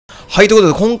はい、というこ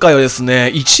とで今回はですね、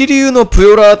一流のプ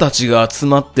ヨラーたちが集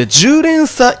まって10連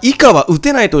鎖以下は打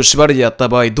てないという縛りでやった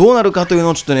場合どうなるかという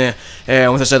のをちょっとね、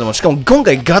お見せしたいと思う。しかも今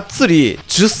回がっつり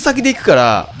10先でいくか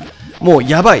ら、もう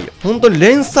やばいよ。本当に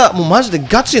連鎖、もうマジで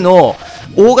ガチの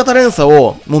大型連鎖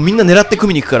をもうみんな狙って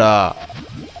組みに行くから、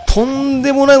とん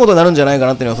でもないことになるんじゃないか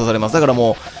なっていうのが予想されます。だから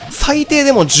もう、最低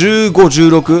でも15、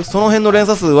16、その辺の連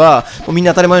鎖数はもうみん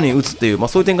な当たり前のように打つっていう、まあ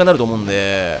そういう展開になると思うん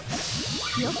で、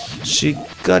しっ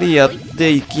かりやっ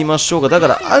ていきましょうか。だ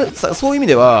からそういう意味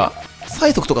では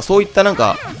催促とかそういったなん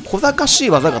か小賢しい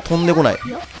技が飛んでこない、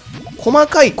細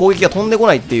かい攻撃が飛んでこ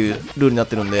ないっていうルールになっ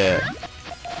てるんで、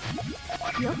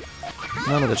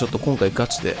なのでちょっと今回ガ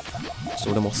チでちょっ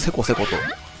と俺もせこせこと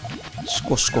シ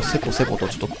コシコせこせこと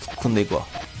ちょっと組んでいくわ。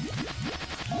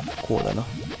こうだな。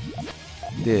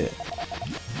で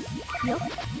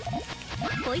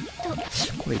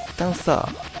これ一旦さ、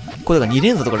これだから2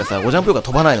連鎖とかでさ、5ジャンプ力が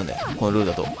飛ばないのね、このルー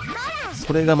ルだと。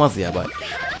それがまずやばい。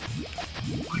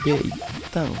で、一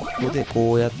旦ここで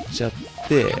こうやっちゃっ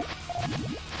て、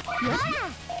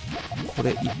こ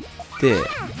れいって、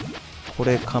こ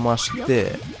れかまし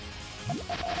て、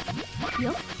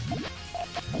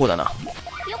こうだな。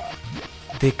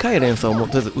でかい連鎖をもう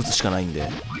とりあえず打つしかないんで、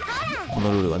こ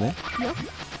のルールはね。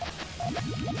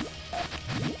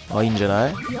あ、いいんじゃな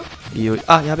い？いいよ。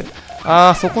あ、やべ。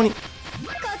あー、そこに。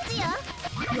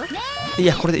い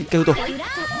や、これで一回打とう。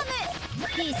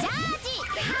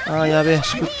あー、やべえ、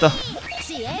しくった。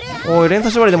おい、連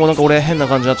鎖縛りでもなんか俺変な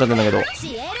感じになっちゃってんだけど、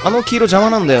あの黄色邪魔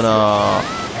なんだよな。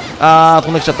あー、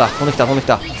飛んできちゃった。飛んできた、飛んでき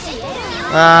た。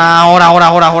あー、ほらほら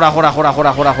ほらほらほらほらほ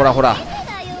らほらほらほら。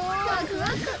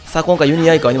さあ、今回ユニ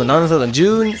愛川にも何歳だった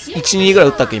11、2ぐらい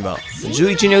打ったっけ今。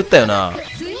11、2打ったよな。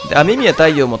で、あめみやた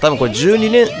いようも多分これ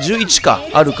11か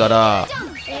あるから、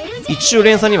一応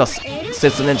連鎖には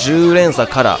説ね、10連鎖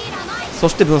から、そ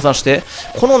して分散して、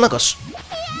このなんか10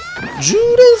連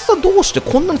鎖同士で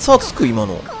こんなに差つく今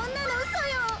の。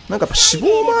なんかやっぱ死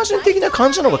亡マージン的な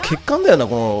感じなのが欠陥だよな、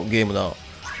このゲームな。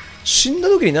死んだ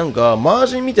時になんかマー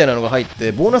ジンみたいなのが入っ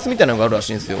て、ボーナスみたいなのがあるらし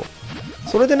いんですよ。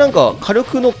それでなんか火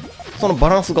力のそのバ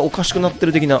ランスがおかしくなって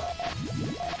る的な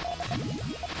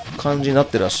感じになっ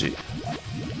てるらしい。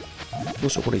どう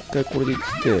しよう、これ一回これでいっ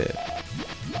て、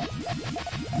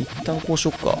一旦こうし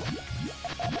よっか。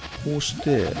こうし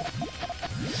て、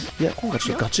いや、今回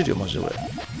ちょっとガチるよ、マジで俺。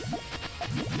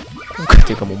今回っ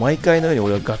ていうかもう毎回のように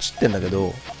俺はガチってんだけ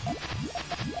ど、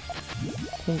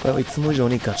今回はいつも以上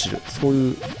にガチる。そう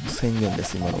いう宣言で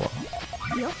す、今のは。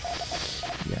いや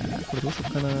ー、これどうしよ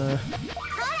うかな。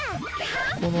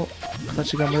この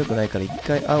形があんま良くないから一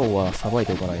回青はさばい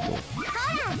ておかないと。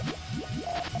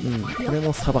うん、これ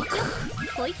もさばく。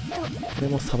これ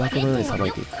も砂漠のようにさば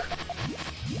いていく。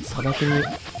砂漠に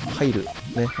入る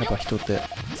ね、やっぱ人って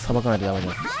さばかないとダメだ。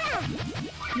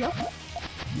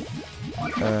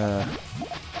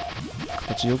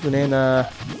形よくねえな。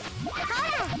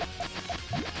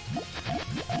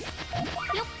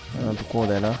こう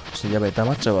だよな。ちょっとやばい、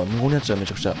黙っちゃうわ。無言になっちゃう。め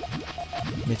ち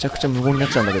ゃくちゃ無言になっ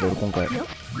ちゃうんだけど俺今回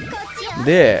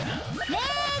で、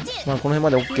まあこの辺ま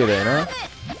で OK だよな。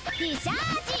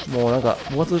もうなんか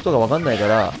5月とかわかんないか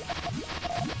ら、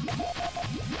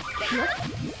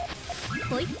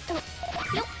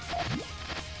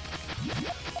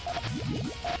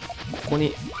ここ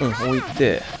に置い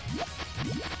て、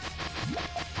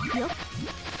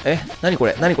何こ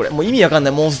れ何これ、もう意味わかん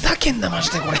ない。もうふざけんなマ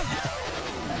ジでこれ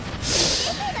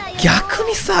逆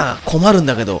にさ困るん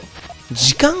だけど、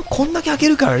時間こんだけ空け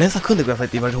るから連鎖組んでくださいっ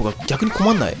て言われる方が逆に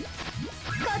困んない？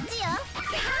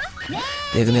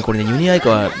でね、これね、ユニ愛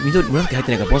川紫入っ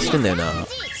てないからボスしてんだよな。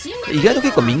意外と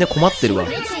結構みんな困ってるわ。い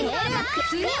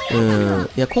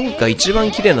や、今回一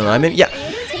番綺麗なのはミッ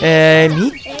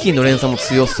キーの連鎖も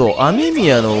強そう。アメミ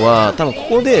ヤのは多分こ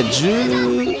こで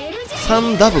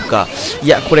13ダブか。い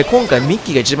や、これ今回ミッ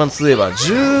キーが一番強いわ。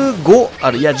15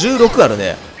ある。いや、16ある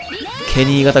ね。ケ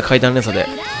ニー型階段連鎖で。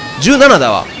17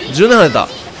だわ。17出た。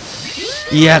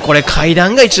いや、これ階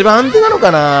段が一番安定なの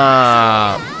か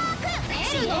な。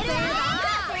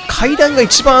階段が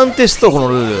一番安定しそう、この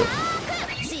ルール。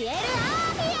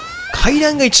階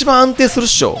段が一番安定するっ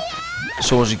しょ、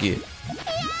正直。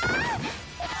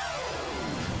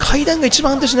階段が一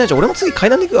番安定しないじゃん。俺も次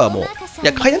階段で行くわ、もう。い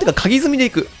や、階段ってか鍵積みで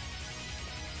行く。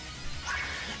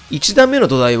1段目の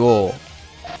土台を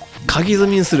鍵積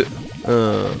みにする。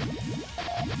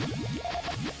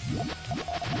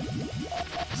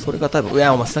それが多分、い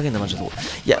や、お前ふざけんな、マジで。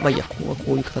いや、まあいいや、ここは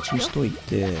こういう形にしとい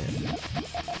て、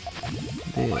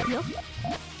で、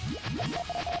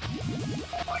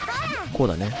こう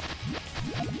だね。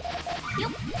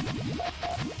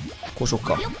こうしよっ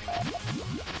か。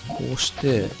ここうし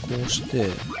て、こうして、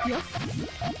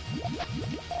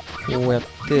こうやっ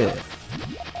て、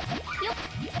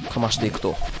かましていく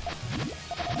と。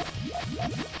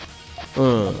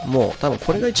もう多分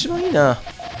これが一番いいな。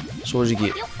正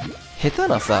直。下手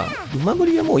なさ、馬振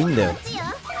りはもういいんだよ。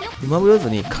馬振らず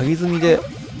に鍵積みで、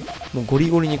もうゴリ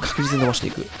ゴリに確実に伸ばして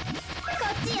いく。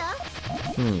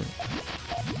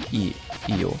い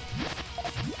いよ。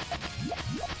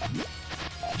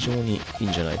非常にいい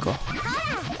んじゃないか。いや、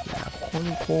ここ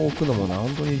にこう置くのもな、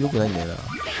本当に良くないんだよな。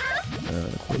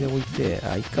これで置いて、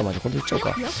いっか、までこれでいっちゃおう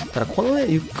か。ただ、このね、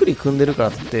ゆっくり組んでるから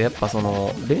って、やっぱそ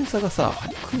の、連鎖がさ、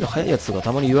組むの早いやつが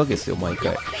たまに言うわけですよ、毎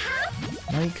回。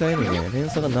毎回のね、連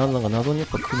鎖がなんか謎にやっ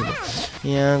ぱ組むの。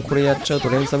いやー、これやっちゃうと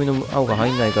連鎖身の青が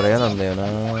入んないから嫌なんだよな。おっ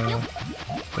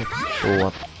と、終わ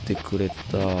ってくれた。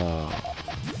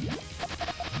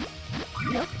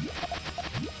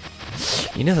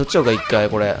いいね、そっちゃおうか、一回、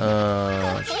これ。ちょっと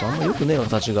あんま良くねえよ、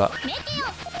形が。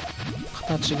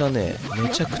形がね、め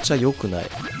ちゃくちゃ良くない。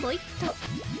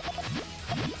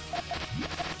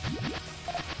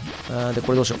で、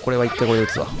これどうしよう。これは一回これで打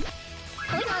つわ。こ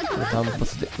れ単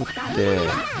発で打って、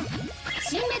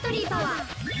シンメトリーパワー、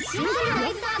シングルラ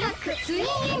イズアタック、ツインイン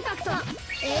パクト、LJ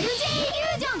イリ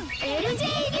ュージョン、LJ イリ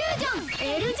ュージョン、LJ イ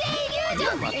リュージョ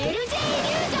ン、LJ イリュー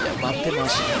ジョン、待ってま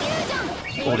し。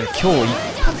俺今日一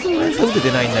発の連鎖打て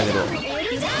てないんだけど。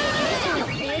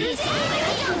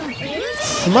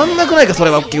つまんなくないか、それ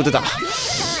は。打てた。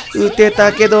打て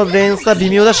たけど、連鎖微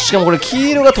妙だし、しかもこれ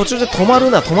黄色が途中で止ま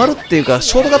るな。止まるっていうか、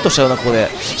ショートカットしちゃうな、ここで。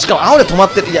しかも青で止ま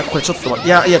ってる。いや、これちょっと待って。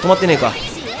いや、止まってねえか。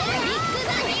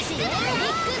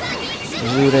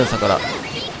10連鎖から。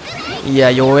い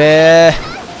や、弱え。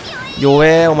弱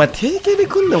え。お前、定型で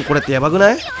組んでもこれってやばく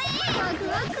ない？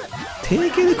定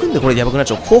型で組んでこれやばくなっ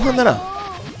ちゃう。後半だな。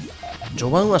序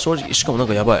盤は正直、しかもなん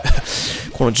かやばい。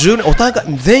この10連、お互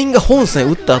い、全員が本戦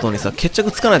打った後にさ、決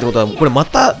着つかないってことは、これま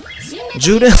た、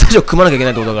10連鎖以上組まなきゃいけ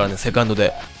ないってことだからね、セカンド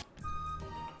で。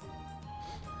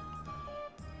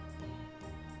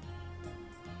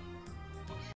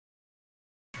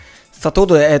さあ、という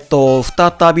ことで、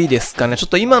再びですかね。ちょっ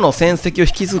と今の戦績を引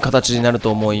き継ぐ形になる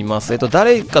と思います。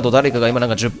誰かと誰かが今なん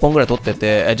か10本ぐらい取って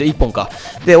て、じゃあ1本か。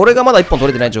で、俺がまだ1本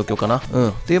取れてない状況かな。で、ちょ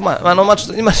っ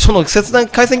と今、その切断、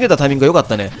回線切れたタイミングが良かっ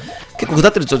たね。結構下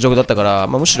ってる状況だったから、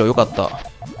むしろ良かった。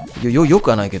よく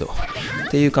はないけど。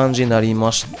っていう感じになり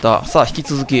ました。さあ、引き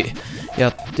続き、や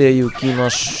っていき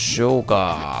ましょう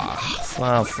か。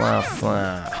さあ、サ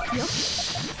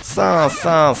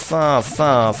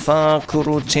ーク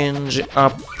ルチェンジアッ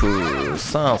プ。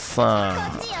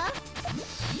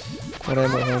これ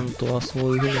も本当はそ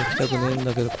ういう風に置きたくねえん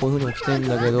だけど、こういう風に置きたいん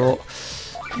だけど、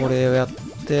これをやっ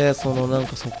て、なん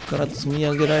かそっから積み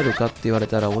上げられるかって言われ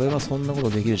たら、俺はそんなこと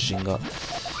できる自信が。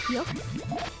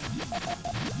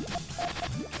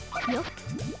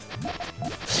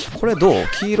これどう？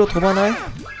黄色飛ばない？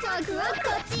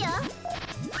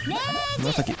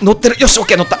紫乗ってる。よし、オッ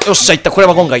ケー、乗った。よっしゃ、いった。これ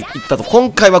は今回いったと。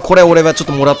今回はこれ俺はちょっ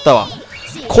ともらったわ。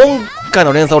今回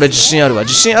の連鎖俺自信あるわ。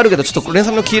自信あるけど、ちょっと連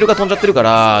鎖の黄色が飛んじゃってるか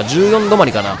ら、14止ま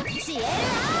りかな。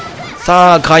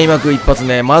さあ、開幕一発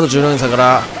目。まず14連鎖か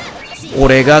ら、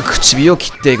俺が唇を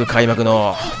切っていく開幕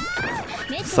の。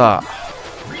さあ、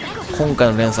今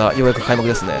回の連鎖、ようやく開幕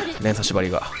ですね。連鎖縛り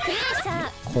が。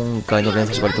今回の連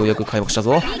鎖縛り、ようやく開幕した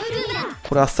ぞ。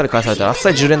これあっさり返されたら、あっさ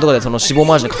り10連とかでその死亡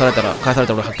マージンで返され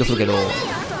たら俺発狂するけど、オ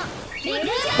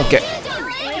ッケ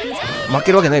ー。負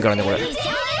けるわけないからね、これ。負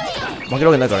ける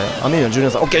わけないからね。アメリカの10連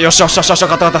鎖、オッケー、よっしゃ、勝った。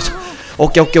オ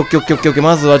ッケー。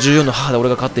まずは14の母で俺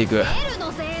が勝っていく。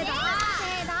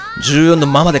14の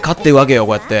ままで勝っていくわけよ、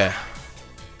こうやって。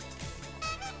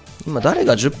今誰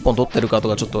が10本取ってるかと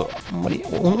かちょっと、あんまり、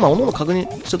おのおの確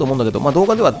認してると思うんだけど、動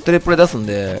画ではテレプレ出すん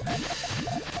で、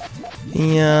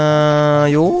いやー、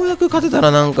ようやく勝てた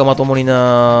らなんかまともに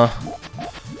勝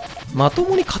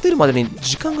てるまでに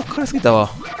時間がかかりすぎたわ。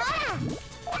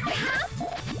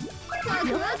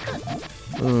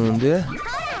で、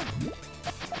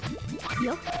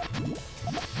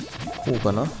こう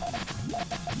かな。こ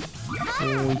う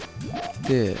いっ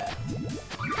て、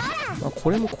こ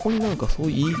れもここになんかそうい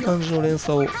ういい感じの連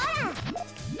鎖を、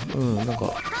なん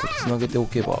か、つなげてお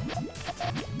けば。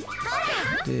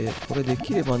で、これで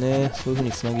きればね、そういう風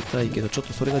につなぎたいけど、ちょっ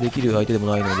とそれができる相手で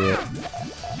もないので、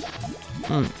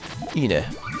いいね。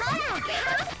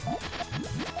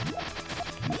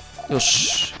よ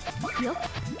し。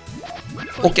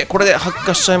OK、これで発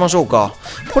火しちゃいましょうか。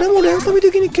これも連鎖日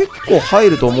的に結構入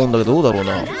ると思うんだけど、どうだろう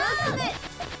な。なん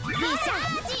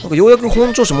かようやく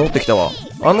本調子戻ってきたわ。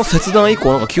あの切断以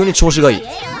降、なんか急に調子がいい。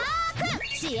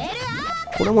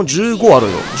これも15ある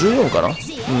よ。14かな。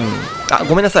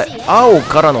ごめんなさい。青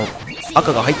からの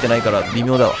赤が入ってないから微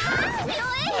妙だわ。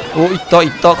お、いった、い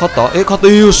った、勝った勝った、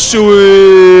よっしゃ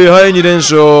ー、はい、2連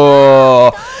勝。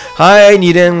はい、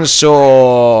2連勝。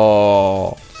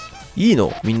いい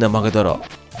のみんな負けたら。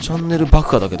チャンネル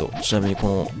爆破だけど、ちなみに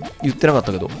言ってなかっ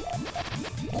たけど、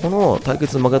この対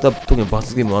決負けた時の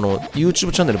罰ゲーム、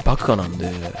YouTube チャンネル爆破なん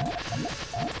で、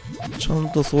ちゃん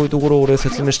とそういうところ俺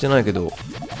説明してないけど、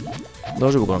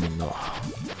大丈夫かなみんな。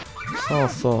さあ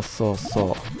さあさあさあ。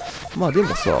まあで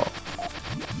もさ、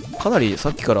かなりさ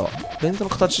っきから連鎖の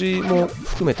形も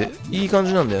含めていい感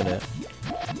じなんだよね。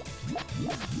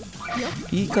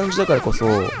いい感じだからこそ、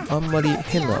あんまり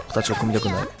変な形を組みたく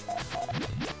ない。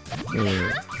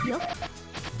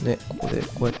ね、ここで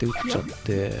こうやって打っちゃっ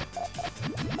て、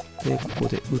で、ここ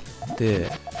で打っ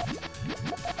て、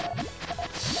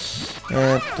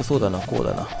そうだな、こう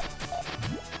だな。ま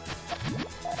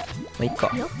あ、いっか。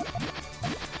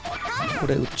こ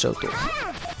れ打っちゃうと。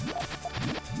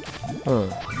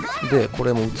で、こ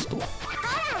れも打つと。ま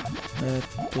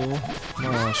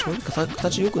あ、正直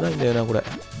形良くないんだよな、これ。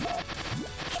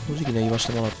正直ね、言わせ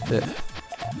てもらって。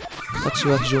形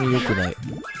は非常に良くない。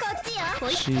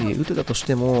し、打てたとし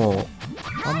ても、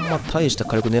あんま大した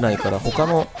火力出ないから、他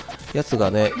のやつ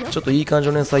がね、ちょっといい感じ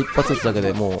の連鎖一発打つだけ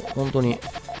でもう、本当に、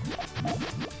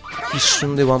一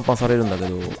瞬でワンパンされるんだけ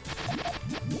ど、こ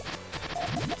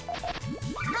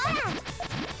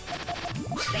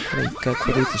れ一回こ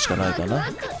こで打つしかないかな。わ、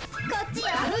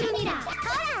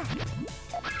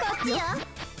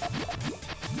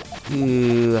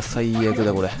最悪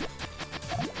だこれ。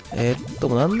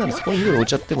もうなんならそこにヒーロー置い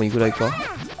ちゃってもいいぐらいか。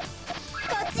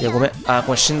いや、ごめん。こ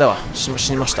れ死んだわ。死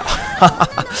にました。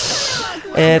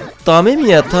アメみ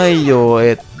やたいよ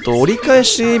う、折り返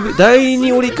し、第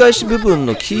2折り返し部分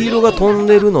の黄色が飛ん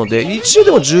でるので、一応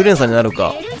でも10連鎖になる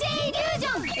か。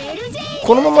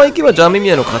このままいけばじゃあアメミ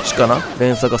ヤの勝ちかな。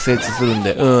連鎖が成立するん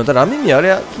で。ただアメミヤあれ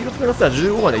は黄色くなったら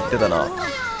15までいってたな。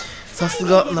さす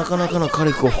が、なかなかの火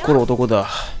力を誇る男だ。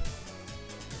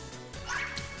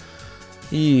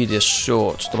いいでし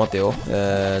ょう。ちょっと待ってよ。じ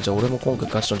ゃあ俺も今回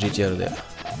ガチの GTR で。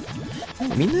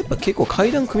みんなやっぱ結構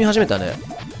階段組み始めたね。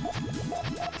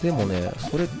でもね、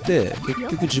それって結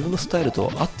局自分のスタイル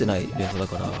と合ってない連鎖だ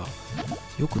から、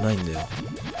良くないんだよ。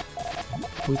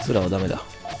こいつらはダメだ。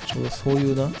そう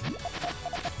いうな、こ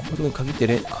ういうとこに限って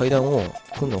階段を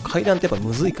組んでも、階段ってやっぱ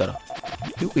むずいから。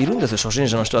よくいるんですよ、初心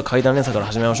者の人は階段連鎖から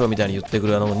始めましょうみたいに言ってく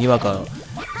るにわか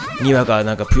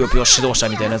なんかぷよぷよ指導者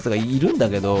みたいなやつがいるんだ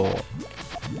けど、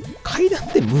階段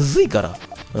ってむずいから。は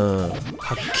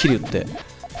っきり言って。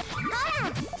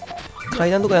階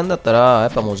段とかやんだったら、や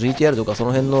っぱもう GTR とかそ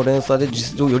の辺の連鎖でよ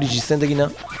り実践的な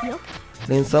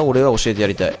連鎖を俺は教えてや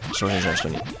りたい。初心者の人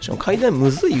に。しかも階段む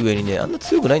ずい上にね、あんな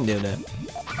強くないんだよね。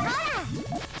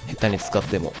下手に使っ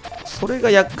ても。それ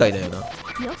が厄介だよな。た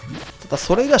だ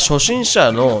それが初心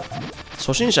者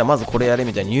まずこれやれ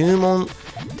みたいな入門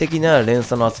的な連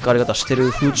鎖の扱われ方して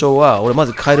る風潮は、俺ま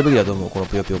ず変えるべきだと思う。この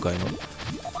ぷよぷよ界の。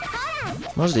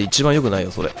マジで一番良くない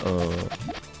よ、それ。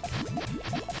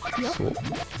そう。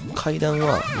階段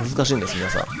は難しいんです、皆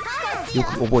さん。よ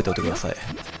く覚えておいてください。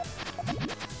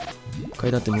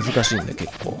階段って難しいんで、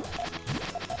結構。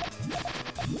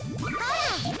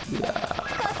いやー。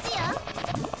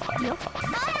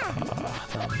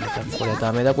こりゃ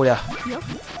ダメだ、こりゃ。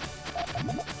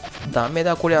ダメ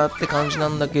だ、こりゃって感じな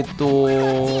んだけど、こ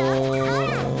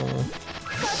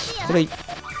れ一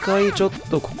回ちょっ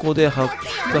とここで発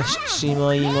火しち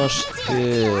まいまし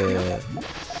て、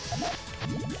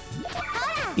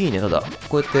いいね、ただ、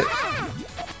こうやって、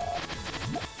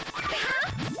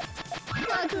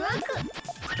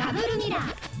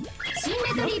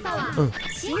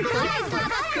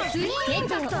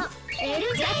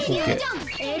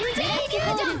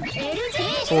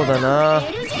そうだな、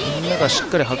みんながしっ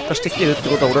かり発火してきてるって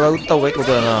ことは俺は撃った方がいいってこ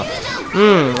とだな。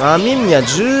アミミヤ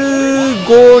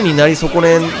15になり損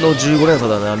ねの15連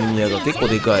鎖だな。アミミヤが結構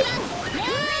でかい。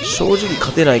正直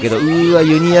勝てないけど、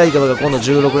ユニ愛川が今度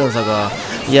16連鎖か。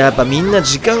いや、やっぱみんな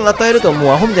時間与えると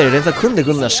もうアホみたいに連鎖組んで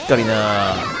くんな、しっかり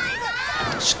な。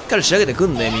しっかり仕上げてく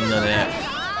んね、みんなね。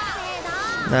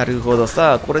なるほど、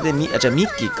さあ、これでじゃあミ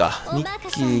ッキーか。ミッ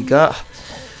キーが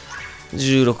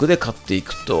16で勝ってい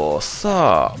くと。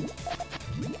さあ、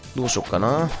どうしよっか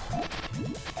な。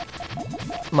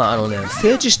まあ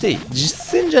整地していい。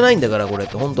実戦じゃないんだから、これっ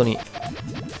て、本当に。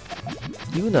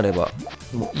言うなれば、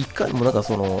もういかに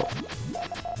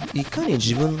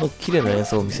自分の綺麗な連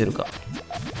鎖を見せるか。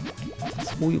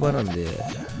そういう場なんで、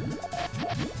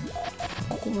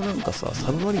ここもなんかさ、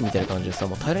サブマリンみたいな感じでさ、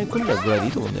もう平らに組んだぐらいでい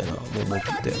いと思うんだよな、もう思い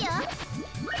切って。そ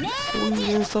ういう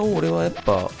連鎖を俺はやっ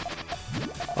ぱ、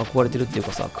憧れてるっていう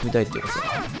かさ、組みたいっていうかさ、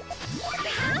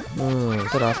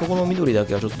ただあそこの緑だ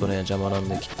けはちょっとね、邪魔なん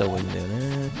で切った方がいいんだよ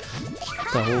ね。切っ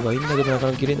た方がいいんだけど、なか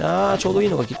なか切れない。ちょうどいい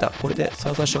のが切った。これで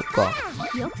再生しよっか。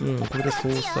これで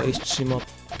相殺しちまっ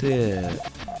て、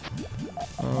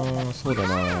そうだ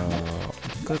な。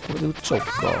一回これで撃っちゃおっか。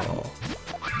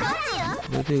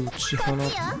これで打ち放っ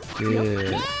て、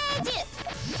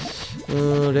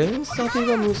連鎖手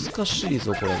が難しい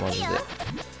ぞ、これマジで。こ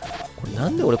れな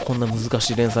んで俺こんな難し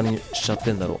い連鎖にしちゃっ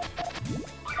てんだろう。い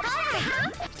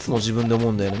つも自分で思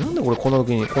うんだよね。なんで俺こんな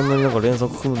時にこんなになんか連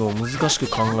鎖組むのを難しく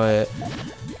考え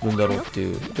るんだろうって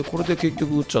いう。で、これで結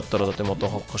局打っちゃったらだってまた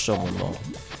発火しちゃうもんな。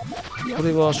こ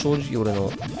れは正直俺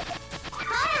の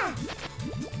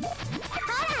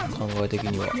考え的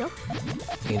には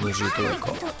NG という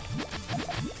か。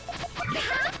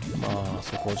まあ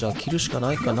そこじゃあ切るしか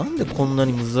ないか。なんでこんな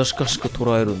に難しく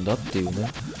捉えるんだっていうね。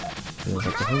連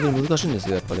鎖って本当に難しいんです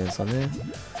よ、やっぱ連鎖ね。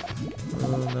な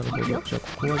るほど。じゃあこ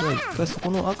こはじゃあ一回そこ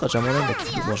の赤邪魔なんで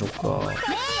切っておきましょうか。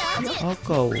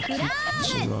赤を切っ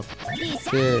ちまっ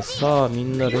て、さあみ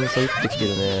んな連鎖打ってきて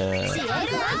るね。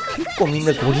結構みん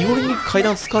なゴリゴリに階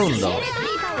段使うんだ。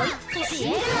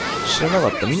知らな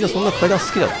かった。みんなそんな階段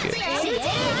好きだっけ？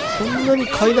そんなに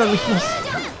階段みんな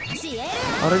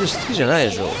あれで好きじゃない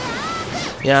でしょ。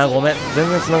いやーごめん、全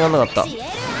然繋がんなかった。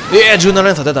17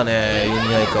連鎖出たね、ユニ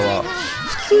愛川。普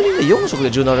通にね、4色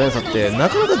で17連鎖ってな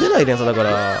かなか出ない連鎖だか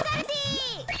ら、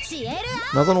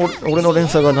謎の俺の連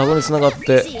鎖が謎に繋がっ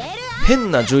て変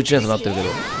な11連鎖になってるけど、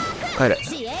帰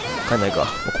んないか。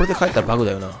これで帰ったらバグ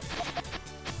だよな。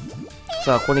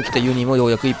さあここに来たユニもよ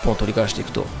うやく1本を取り返してい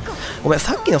くと。ごめん、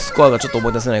さっきのスコアがちょっと思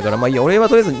い出せないから、まあいいや、俺は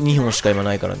とりあえず2本しか今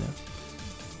ないからね。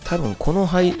多分この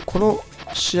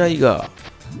試合が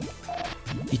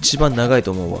一番長い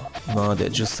と思うわ。今まで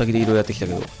10先でいろいろやってきた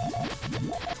けど、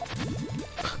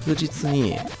確実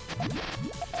に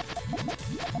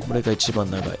これが一番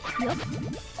長い。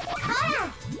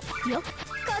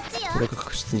これが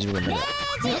確実に自分が長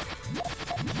い。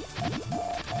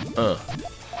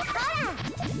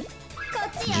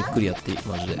じっくりやっていい、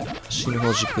マジで。死ぬほ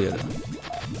どじっくりやる。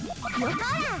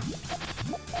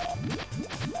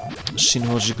死ぬ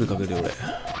ほどじっくりかけるよ、俺。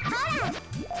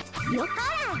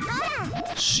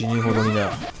死ぬほどに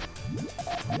な。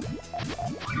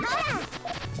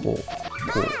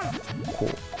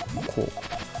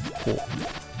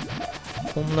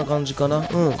こんな感じかな。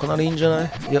かなりいいんじゃな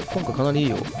い？いや、今回かなりいい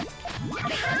よ。か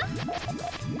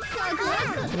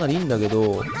なりいいんだけど、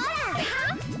こ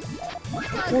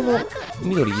この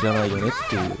緑いらないよねっ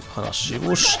ていう話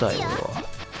をしたい、俺は。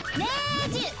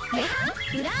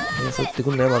そう言って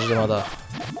くんだよ、マジでまだ。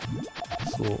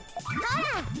そう。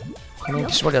この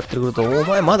縛りやってくると、お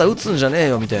前まだ撃つんじゃねえ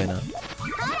よみたいな、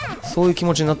そういう気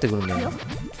持ちになってくるんだよな。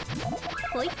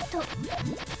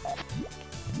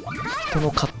人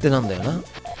の勝手なんだよな。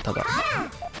ただ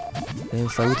連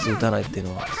鎖撃つ撃たないっていう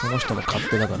のはその人の勝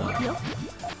手だから、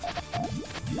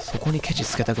そこにケチ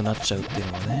つけたくなっちゃうっていう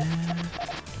のがね、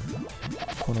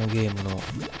このゲームの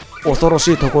恐ろ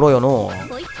しいところよの。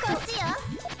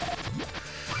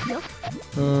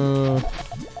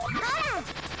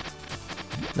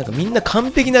なんかみんな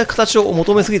完璧な形を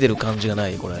求めすぎてる感じがな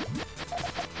い？これ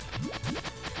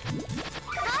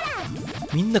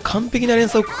みんな完璧な連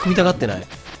鎖を組みたがってない？い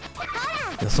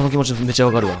や、その気持ちめっちゃ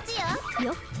わかるわ。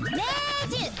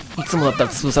いつもだったら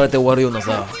潰されて終わるような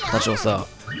さ形をさ、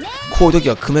こういう時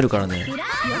は組めるからね。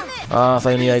さ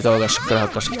あユニ愛川がしっかり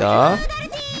発火してきた。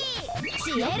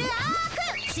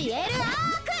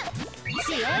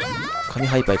神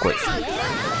ハイパイ来い。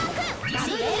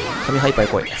神ハイパイ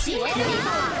来い。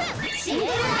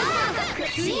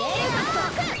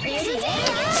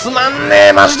つまんね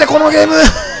えマジでこのゲーム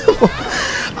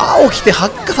青来て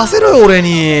発火させろよ俺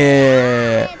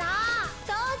に。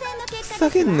ふざ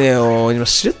けんねよ。今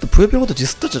しれっとぷよぷよのことディ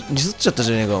スっちゃった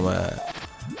じゃねえかお前。も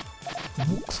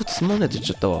うクソつまんねえって言っ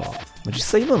ちゃったわ。実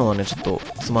際今のはねちょっと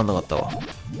つまんなかったわ。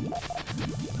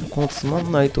このつま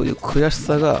んないという悔し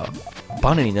さが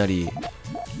バネになり、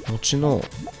後の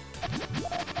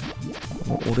こ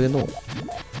の俺の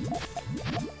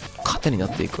糧にな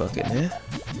っていくわけね。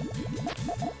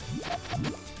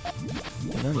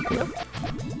何これ？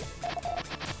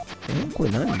これ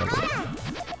何だこれ？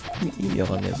意味わ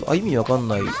かんねえぞ。意味わかん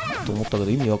ないと思ったけど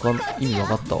意味わかっ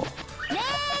たわ。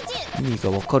意味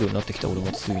がわかるようになってきた俺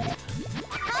もついに。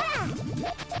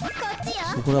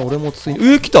そこら俺もつい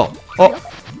に。来た！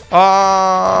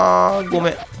ご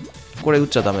めん。これ撃っ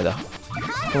ちゃダメだ。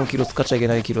このキロ使っちゃいけ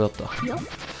ないキロだった。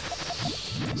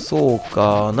そう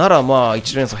か。ならまあ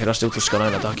1連鎖減らして撃つしかな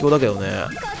いな。妥協だけどね。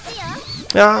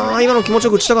いやー、今の気持ち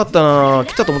よく打ちたかったな。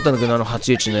来たと思ったんだけど、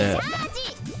81ね。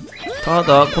た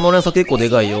だ、この連鎖結構で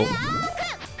かいよ。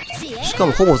しかか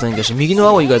もほぼ全消し。右の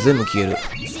青以外全部消える。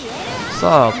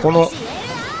さあ、この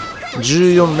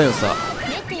14連鎖。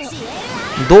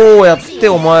どうやって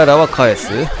お前らは返す？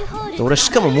俺し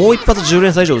かももう一発10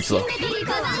連鎖以上打つわ。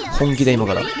本気で今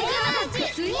から。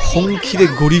本気で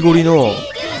ゴリゴリの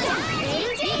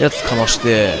やつかまし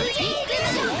て。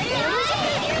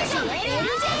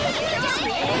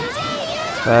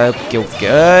はい、オッケーオッケ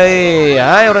ー。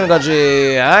はい、俺の勝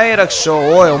ち。はい、楽勝。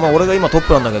おい、お前俺が今トッ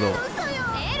プなんだけど。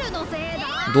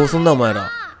どうすんだお前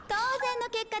ら。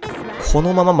こ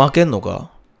のまま負けんのか？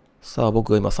さあ、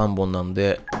僕が今3本なん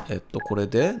で、これ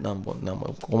で何本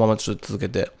このままちょっと続け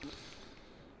て。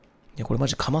いや、これマ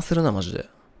ジかませるな、マジで。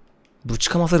ぶち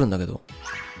かませるんだけど。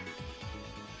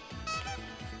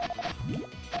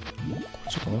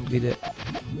ちょっと本気で。こ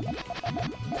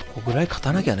こぐらい勝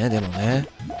たなきゃね、でもね。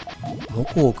モ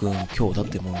コウくん、今日だっ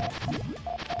てもう、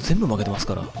全部負けてます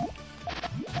から。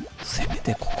せめ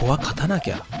てここは勝たな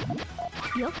きゃ。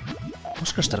も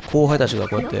しかしたら後輩たちが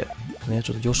こうやって、ね、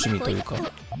ちょっとよしみというか、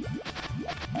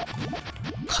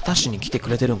勝たしに来てく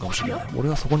れてるんかもしれない。俺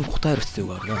はそこに応える必要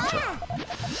があるな、じゃ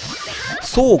あ。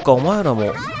そうか、お前ら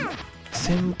も、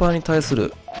先輩に対す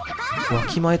る、わ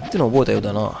きまえってのを覚えたよう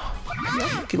だな。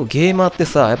結構ゲーマーって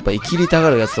さ、やっぱ生きりたが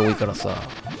るやつ多いからさ、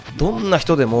どんな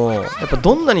人でも、やっぱ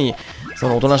どんなに、そ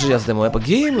のおとなしいやつでも、やっぱ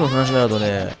ゲームの話になると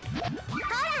ね、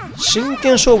真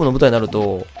剣勝負の舞台になる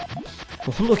と、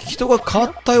ほんと人が変わ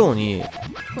ったように、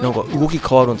なんか動き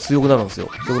変わるの強くなるんですよ。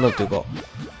強くなるっていうか。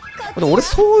でも俺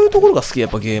そういうところが好き、やっ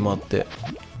ぱゲーマーって。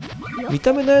見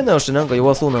た目なやなをしてなんか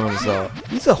弱そうなのにさ、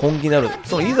いざ本気になる、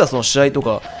いざその試合と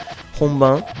か本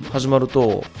番始まる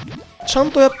と、ちゃ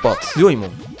んとやっぱ強いも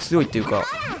ん。強いっていうか、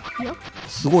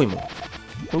すごいもん。こ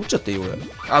れ打っちゃっていい俺。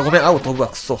あ、ごめん、青飛ぶわ、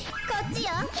くそ。そ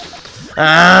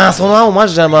の青マ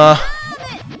ジ邪魔。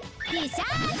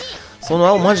その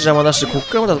青マジ邪魔だし、こっ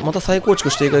からまた再構築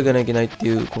していかなきゃいけないって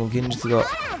いう、この現実が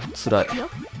辛い。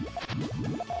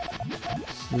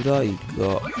辛いが、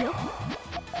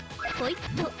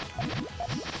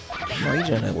まあいい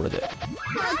じゃない、これで。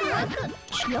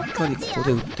しっかりここ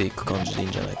で打っていく感じでいい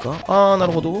んじゃないか。な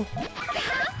るほど。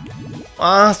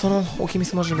その置きミ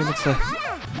スマジでめんどくさい。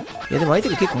いや、でも相手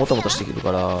が結構もたもたしてくる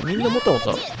から、みんなもたも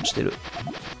たしてる。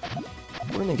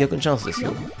これね、逆にチャンスです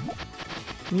よ。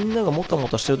みんながもたも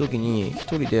たしてるときに、一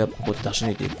人でやっぱこうやって出し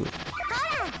抜いていく。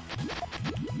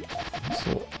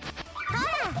そう。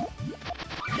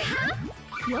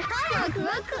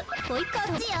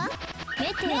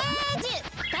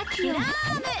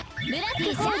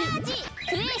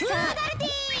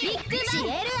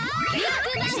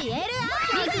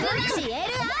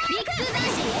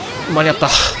間に合った。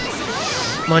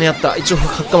間に合った。一応、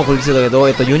ハッカもこれ来てたけど、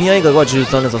ユニ愛川が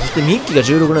13連鎖、そしてミッキーが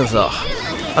16連鎖。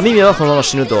ミミはそのまま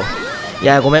死ぬと。い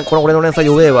やー、ごめん、これ俺の連鎖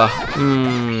弱えわ。こ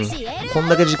ん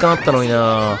だけ時間あったのに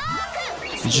な。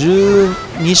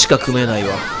12しか組めない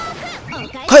わ。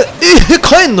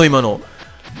帰んの今の。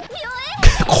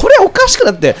これおかしく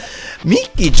なって、ミ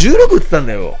ッキー16打ってたん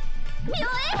だよ。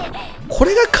こ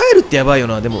れが帰るってやばいよ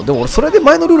な。でも俺それで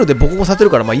前のルールでボコボコされてる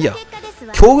から、まあいいや。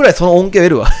今日ぐらいその恩恵を得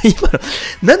るわ。今の、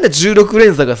なんで16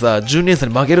連鎖がさ、12連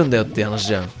鎖に負けるんだよって話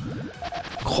じゃん。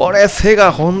これ、セ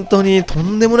ガ本当にと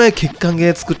んでもない欠陥ゲ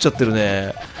ー作っちゃってる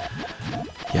ね。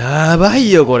やば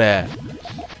いよ、これ。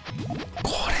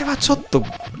これはちょっと、こ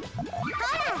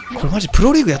れマジプ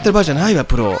ロリーグやってる場合じゃないわ、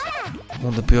プロ。ほ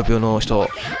んと、ぷよぷよの人。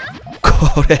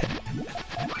これ、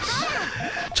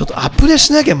ちょっとアップデ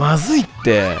しなきゃまずいっ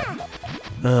て。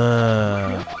ア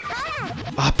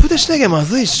ップデしなきゃま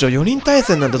ずいっしょ。4人対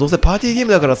戦なんてどうせパーティーゲー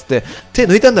ムだからっつって手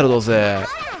抜いたんだろ、どうせ。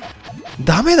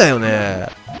ダメだよね。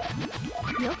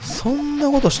そんな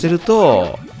ことしてる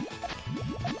と、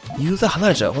ユーザー離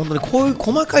れちゃう。本当にこういう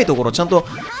細かいところちゃんと、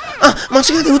間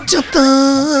違えて打っちゃった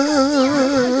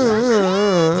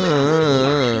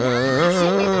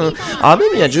アメ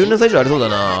ミヤ10連鎖以上ありそうだ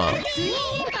な。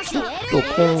ちょっ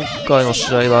と今回の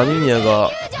試合はアメミヤ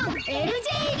が、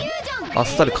あっ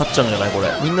さり勝っちゃうんじゃないこれ。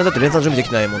みんなだって連鎖準備で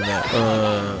きないもんね。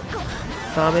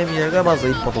アメミヤがまず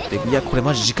1本取っていく。いや、これ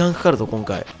マジ時間かかるぞ、今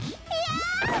回。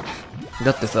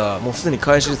だってさ、もうすでに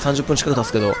開始で30分近く経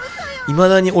つけど、未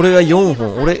だに俺の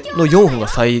4本が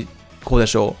最高で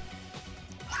しょ。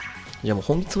いやもう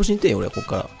本気潰しに行ってんよ、俺、こっ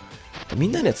から。み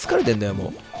んなね、疲れてんだよ、も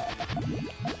う。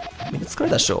みんな疲れ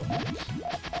たっしょ。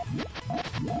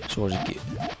正直。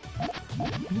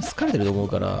みんな疲れてると思う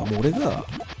から、もう俺が、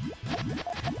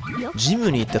ジ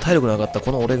ムに行って体力なかった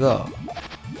この俺が、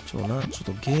ちょっ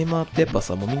とゲーマーってやっぱ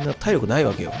さ、もうみんな体力ない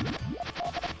わけよ。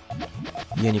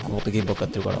家にこもってゲームばっかやっ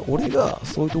てるから、俺が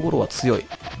そういうところは強い。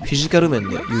フィジカル面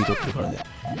で優位取ってるからね。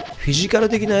フィジカル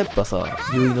的なやっぱさ、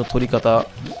優位の取り方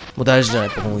も大事じゃない、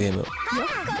やっぱこのゲーム。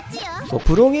そう、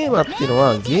プロゲーマーっていうの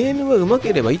はゲームが上手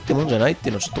ければいいってもんじゃないって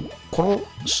いうのをちょっとこの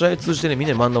試合通じてね、みん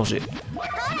なに学んでほしい。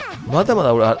まだま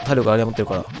だ俺体力あり余ってる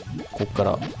から、こっか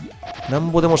らな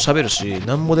んぼでも喋るし、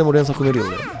なんぼでも連鎖組めるよ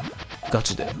俺、ガ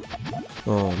チで。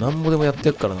なんぼでもやって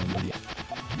やっからな、本当に。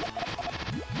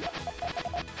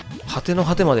果ての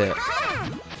果てまで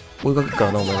追いかけっか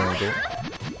らな、お前のこと。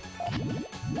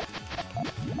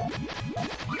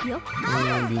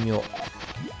微妙。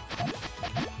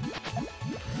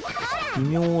微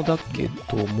妙だけ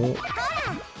ども、こ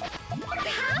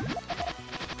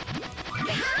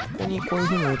こにこういう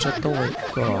風に置いちゃった方がいいか。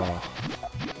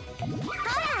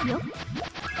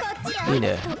いい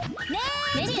ね。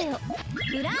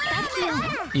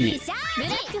いい。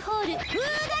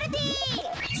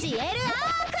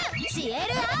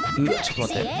うわ、ちょっと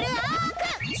待って。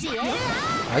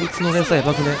あいつの連載や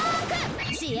ばくね。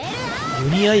ユ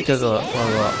ニ愛川が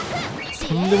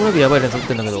とんでもなくやばい連鎖打っ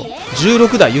てんだけど、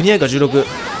16だ、ユニ愛川16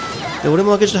で、俺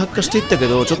も負けして発火していったけ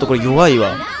ど、ちょっとこれ弱い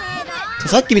わ。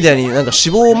さっきみたいになんか死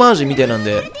亡マージンみたいなん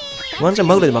で、ワンチャン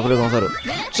まぐれでまくれる可能性ある。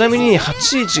ちなみに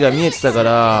81が見えてたか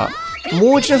ら、もう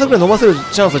1連鎖くらい伸ばせる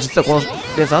チャンスは実はこの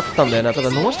連鎖あったんだよな。ただ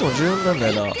伸ばしても14なん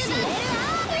だよな。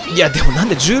いやでもなん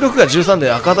で16が13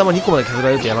で赤玉2個まで削ら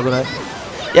れるってやばくない？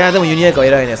いやでもユニ愛川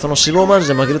偉いね。その死亡マー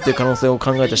ジンで負けるっていう可能性を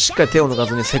考えてしっかり手を抜か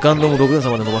ずにセカンドも6連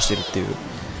鎖まで伸ばしているっていう。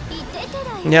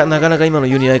いや、なかなか今の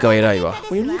ユニ愛川偉いわ。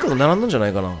ユニ愛川と並んだんじゃな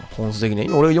いかな、本数的に。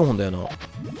今俺が4本だよな。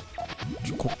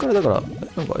こっからだから、な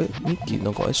んか、ミッキー、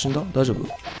なんか、死んだ？大丈夫？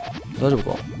大丈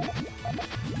夫か？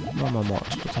まあまあまあ、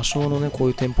ちょっと多少のね、こう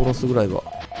いうテンポロスぐらいは、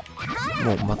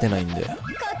もう待てないんで。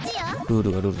ルー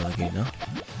ルがルールなだけにな。や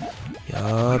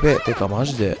ーべえ、てかマ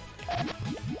ジで、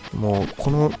もう、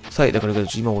この際だから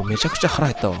今俺めちゃくちゃ腹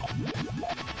減ったわ。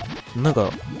なんか、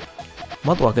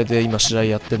窓開けて今試合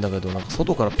やってんだけど、なんか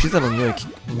外からピザの匂いと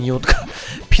か、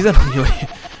ピザの匂い、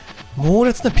猛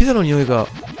烈なピザの匂いが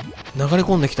流れ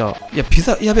込んできた。いや、ピ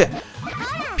ザ、やべえ。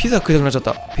ピザ食いたくなっちゃっ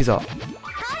た。ピザ。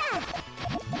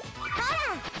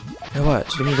やばい。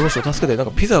ちょっとみんなどうしよう。助けて。なん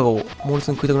かピザを猛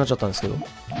烈に食いたくなっちゃったんですけど、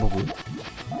僕。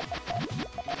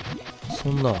そ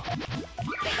んな、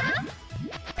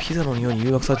ピザの匂いに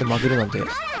誘惑されて負けるなんて。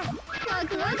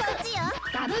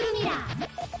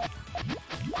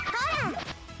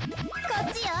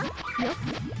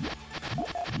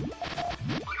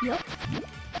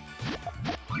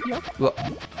うわ。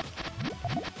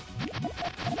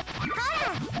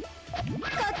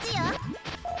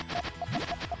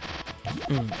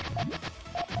うん。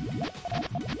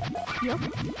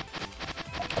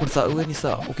これさ、上に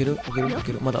さ、置ける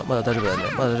まだ大丈夫だよね。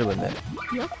まだ大丈夫だよね。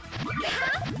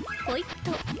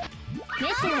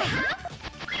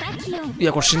い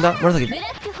や、これ死んだ紫。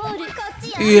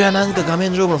いや、なんか画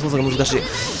面上部の操作が難し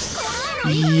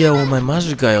い。いや、お前マ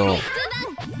ジかよ。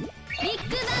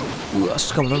うわ、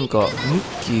しかもなんか、ミ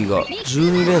ッキーが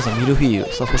12連鎖ミルフィー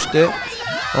ユ。さあ、そして、や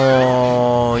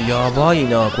ばい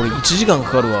な。これ1時間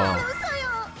かかるわ。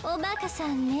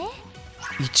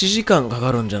1時間か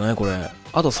かるんじゃないこれ。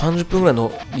あと30分ぐらい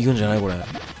のいくんじゃないこれ。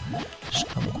し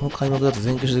かもこの開幕だと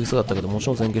全消しできそうだったけど、もち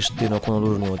ろん全消しっていうのはこのル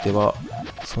ールにおいては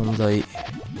存在意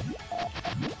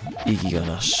義が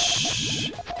な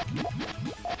し。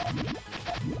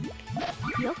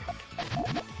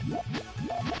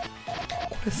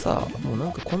これさ、もうな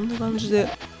んかこんな感じで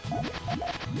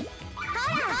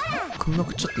組みま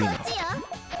くっちゃっていいな。ど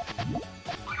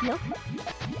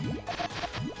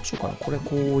うしようかな。これ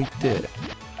こう置いて、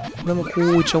これもこ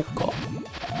う置いちゃおっか。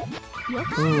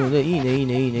うんね、いい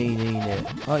ね。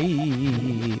あ、いい。い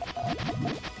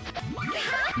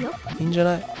いんじゃ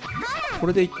ない？こ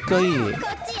れで一回、う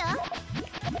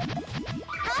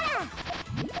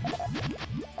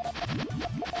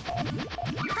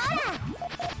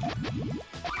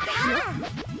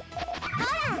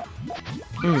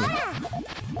ん。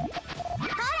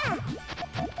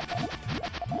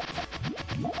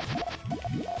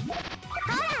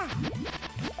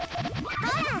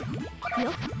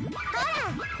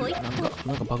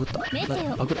なんかバグった。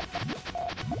バグ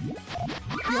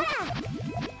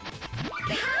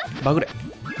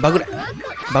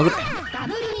れ。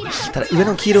ただ上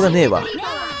の黄色がねえわ。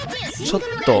ちょっ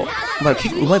と、まあ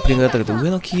結構うまいプレイングだったけど、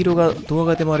上の黄色が動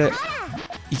画でもあれ、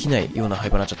生きないようなハイ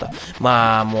パーになっちゃった。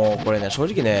まあもうこれね、正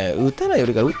直ね、打たないよ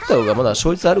りか打った方がまだ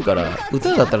勝率あるから、打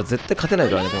たなかったら絶対勝てない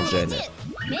からね、この試合ね。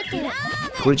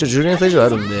これ一応10連鎖以上あ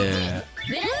るんで、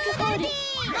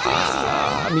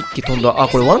ミッキー飛んだ。あ、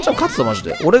これワンチャン勝つぞ、マジ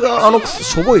で。俺が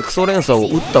しょぼいクソ連鎖を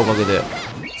打ったおかげで。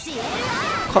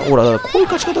ほら、だからこういう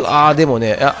勝ち方が、でも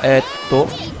ね、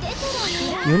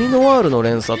ユニノワールの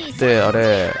連鎖って、あ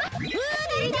れ、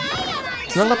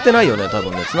繋がってないよね、多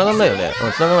分ね。繋がんないよね。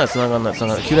繋がんない。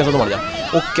9連鎖止まりだ。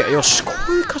オッケー。よし。こ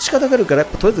ういう勝ち方があるから、や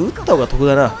っぱとりあえず打った方が得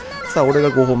だな。さあ、俺が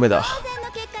5本目だ。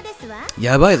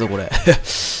やばいぞ、これ。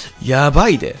やば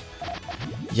いで。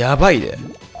やばい。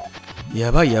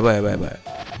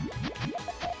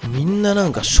みんなな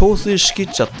んか、憔悴しきっ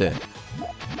ちゃって。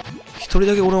一人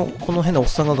だけ俺の、この変なおっ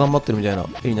さんが頑張ってるみたいな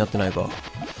絵になってないか。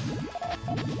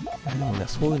でもね、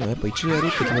そういうのやっぱ一度やる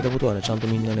って決めたことはね、ちゃんと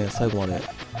みんなね、最後まで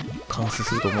完成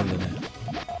すると思うんでね。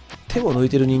手を抜い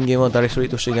てる人間は誰一人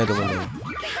としていないと思うんだよ。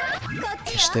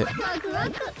決して。ただ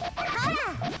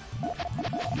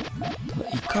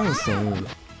いかんせん、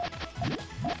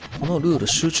このルール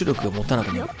集中力が持たな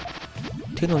くなる。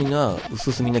ってのにな、うす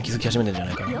うすみんな気づき始めてんじゃ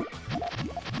ないかな。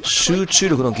集中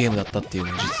力のゲームだったっていう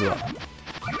ね、実は。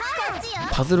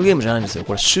パズルゲームじゃないんですよ。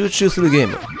これ集中するゲー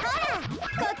ム。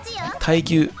耐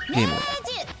久ゲーム。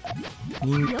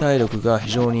忍耐力が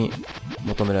非常に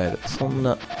求められる。そん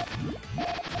な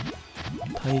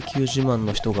耐久自慢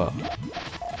の人がこ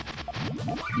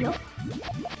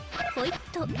れで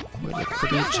ここ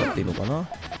で打っちゃっていいのかな。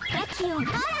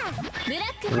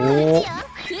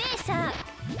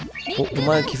お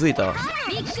前気づいた？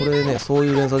それね、そう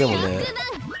いう連鎖でもね、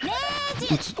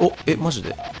マジ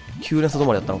で9連鎖止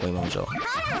まりやったのか、今のじゃあ。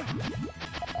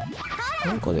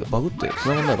なんかでバグって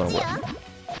繋がんないかな、これ。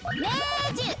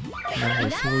なるほ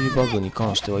ど、そういうバグに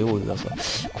関しては用意ください。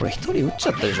これ一人打っち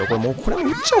ゃったでしょ。これもう、これも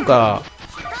打っちゃうか。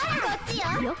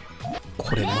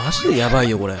これマジでやばい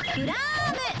よ、これ。とりあ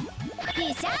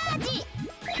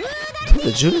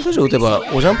えず10連鎖以上打てば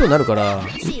おジャンプになるから、打っ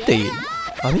ていい。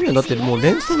アメミヤだってもう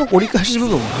連鎖の折り返し部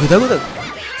分ぐちゃぐ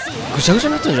ちゃ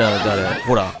になってるんじゃないってあれ。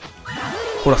ほら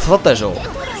刺さったでしょ。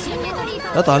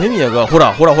あとアメミヤがほ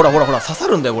ら刺さ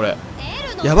るんだよこれ。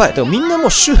やばい。でもみんなも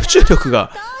う集中力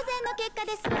が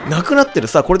なくなってる。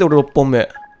さあこれで俺6本目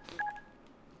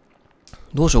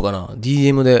どうしようかな。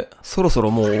 DM でそろそ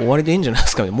ろもう終わりでいいんじゃないで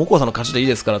すか。モコさんの勝ちでいい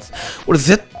ですから。俺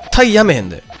絶対やめへん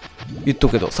で言っと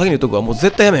くけど、先に言っとくわ。もう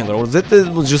絶対やめへんから。俺絶対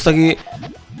もう10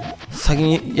先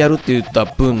にやるって言った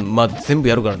分全部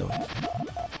やるからね。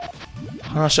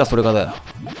話はそれからだよ。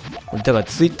だから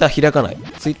ツイッター開かない。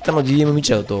ツイッターの DM 見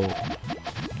ちゃうと、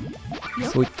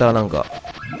そういったなんか、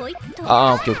オ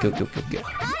ッケ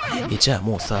ー。じゃあ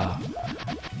もうさ、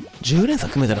10連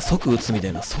鎖組めたら即打つみた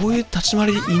いな、そういう立ち回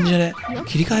りでいいんじゃね？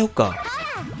切り替えよっか。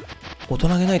大人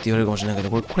げないって言われるかもしれないけ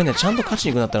ど、これね、ちゃんと勝ち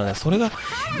に行くんだったらね、それが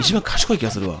一番賢い気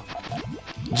がするわ。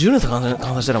10連鎖換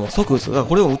算したらもう即打つ。だから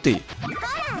これを打っていい。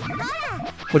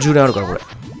これ10連あるから、これ。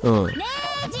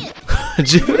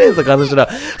10連鎖換算したら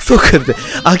即打って、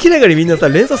明らかにみんなさ、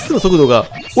連鎖する速度が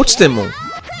落ちてんもん。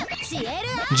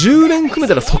10連組め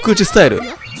たら即打ちスタイル。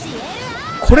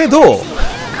これどう？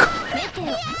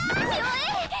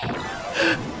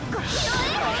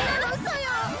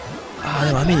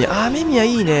でもアメミヤ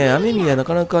いいね。アメミヤな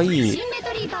かなかいい。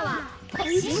あ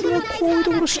いつはこういう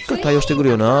ところしっかり対応してくる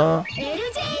よな。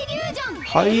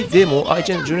はい、でも、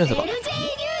10連鎖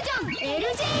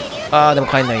か。でも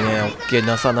帰んないね。オッケー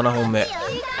な。さあ、7本目。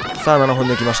さあ、7本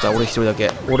目来ました。俺一人だけ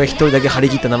張り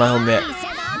切った7本目。ちょっ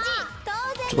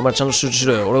と待って、ちゃんと集中し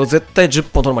ろよ。俺は絶対10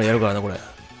本取るまでやるからな、これ。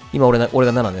今俺が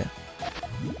7ね。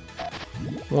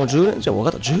もう10連、じゃあ分か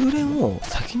った。10連を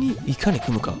先にいかに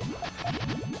組むか。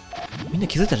みんな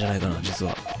気づいたんじゃないかな、実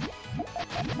は。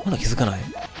まだ気づかない。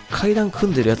階段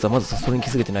組んでるやつはまずそれに気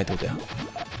づけてないってことや。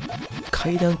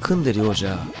階段組んでるようじ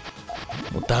ゃ、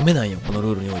もうダメなんよ、この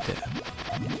ルールにおいて。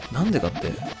なんでかっ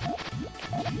て、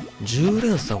10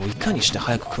連鎖をいかにして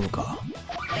早く組むか。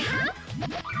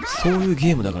そういう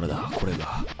ゲームだからだ、これ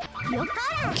が。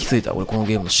気づいた、俺この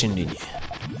ゲームの心理に。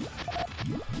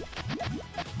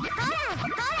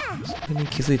それに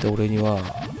気づいた俺には、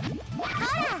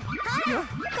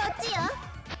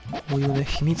こういうね、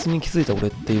秘密に気づいた俺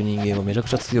っていう人間はめちゃく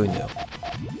ちゃ強いんだよ。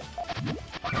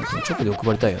ちょっと欲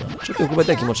張りたいよな。ちょっと欲張り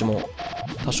たい気持ちも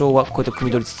多少はこうやって汲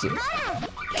み取りつつ、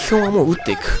基本はもう打っ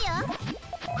ていく。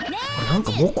なん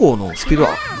かモコのスピード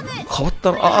は変わっ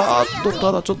たの。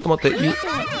ただちょっと待って。ミ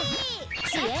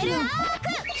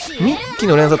ッキー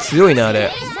の連鎖強いね、あ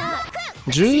れ。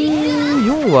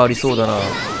14はありそうだな。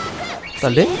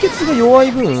連結が弱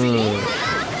い分、い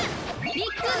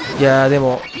やーで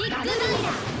も、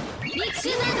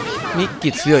ミッキ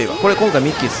ー強いわ。これ今回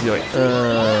ミッキー強い。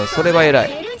それは偉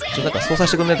い。なんか操作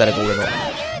してくんねえ誰か俺の。な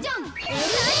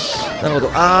るほ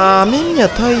ど。アメミヤ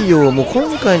太陽も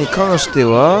今回に関して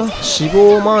は死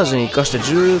亡マージン生かして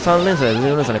13連鎖で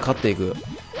14連鎖で勝っていく。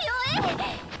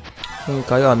今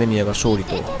回はアメミヤが勝利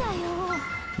と。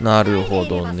なるほ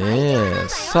どね。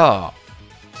さあ。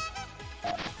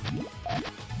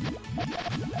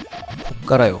こっ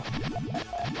からよ。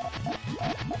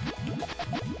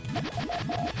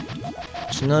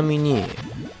ちなみに、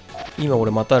今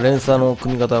俺また連鎖の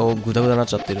組み方をグダグダになっ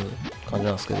ちゃってる感じ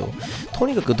なんですけど、と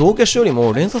にかく同消しより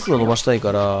も連鎖数を伸ばしたい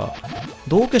から、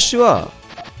同消しは、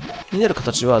になる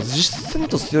形は実践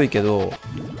と強いけど、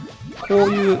こ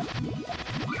ういう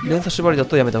連鎖縛りだ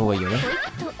とやめた方がいいよね。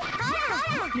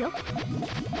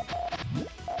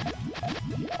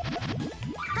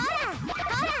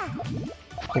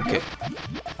OK。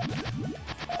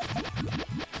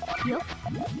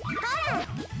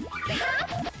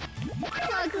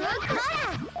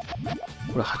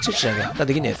これ8じゃなきゃ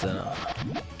できないやつだな。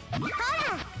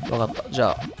わかった。じゃ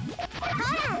あ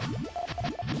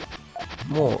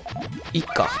もういい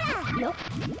か。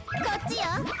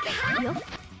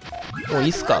もういい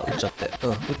っすか。打っちゃって。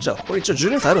打っちゃう。これ一応10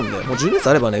連鎖あるんで、もう10連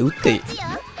鎖あればね、打っていい。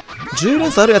10連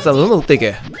鎖あるやつはどんどん打ってい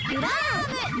け。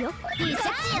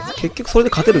結局それで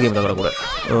勝てるゲームだからこれ。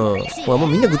ほらもう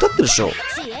みんなぐたってるでしょ。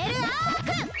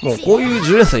もうこういう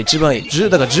10連鎖一番いい。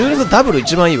だから10連鎖ダブル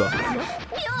一番いいわ。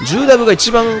10ダブが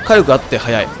一番火力あって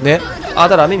早い。ね。た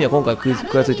だアメミヤ今回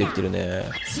食らいついていってるね。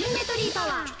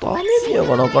ちょっとアメミヤ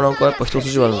がなかなかやっぱ一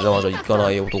筋縄の邪魔じゃいか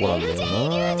ない男なんだよ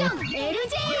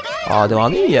な。でもア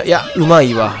メミヤ、いや、うま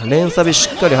いわ。連鎖でし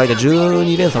っかり入って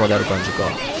12連鎖まである感じか。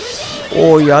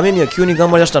おい、アメミヤ急に頑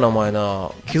張りだしたな、お前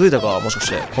な。気づいたかもしかし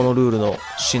て。このルールの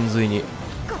真髄に。ち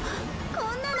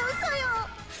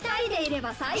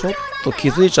ょっと気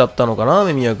づいちゃったのかな、ア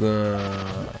メミヤくん。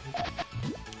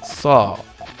さあ。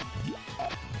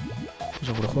じ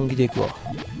ゃあこれ本気でいくわ。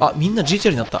みんな GTR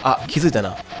になった。気づいた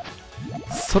な。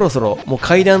そろそろもう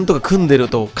階段とか組んでる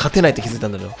と勝てないって気づいた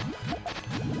んだよ。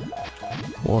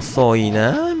遅い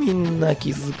な、みんな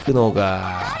気づくの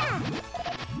が。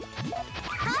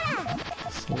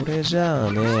それじゃ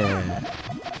あね、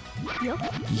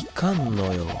いかん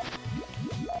のよ。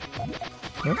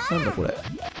なんだこれ。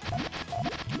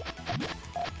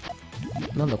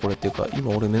なんだこれっていうか、今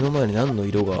俺目の前に何の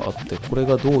色があって、これ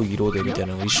がどういう色でみたい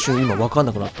なのが一瞬今分かん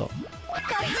なくなった。こ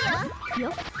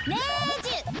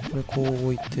れこう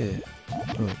置いて、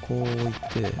こう置い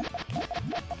て、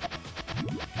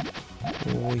こ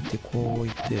う置いて、こう置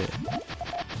いて。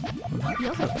なん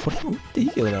かこれも打っていい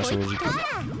けどな、正直。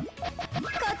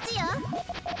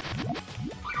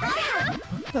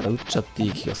なら打っちゃってい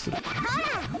い気がする。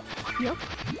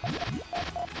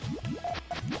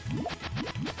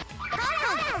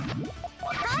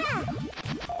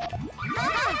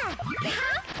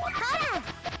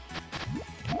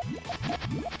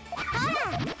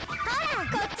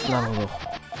なるほど。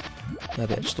や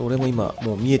べ、ちょっと俺も今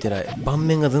もう見えてない。盤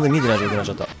面が全然見えてない状況になっ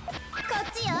ちゃった。と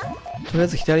りあえ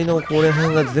ず左の後連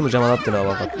辺が全部邪魔だっての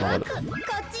は分かる。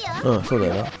そうだ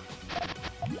よ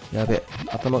な。やべ、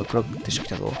頭が暗くてしてき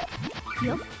たぞ。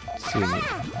ついに。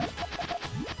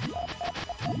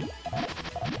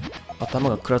頭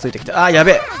がくらついてきた。や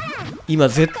べ、今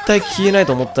絶対消えない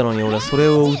と思ったのに俺それ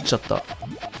を打っちゃった。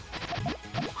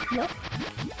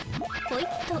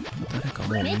誰か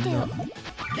もうみんな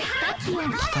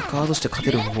戦わずして勝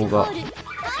てる方法が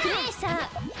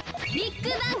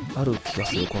ある気が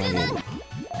する、このゲーム。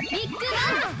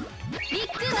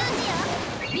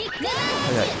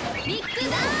早い。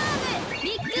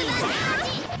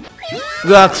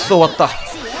うわー、くそ、終わった。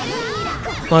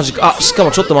マジか。しか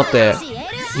もちょっと待って。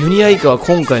ユニ愛川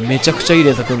今回めちゃくちゃいい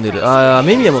連鎖組んでる。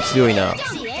メミヤも強いな。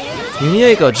ユニ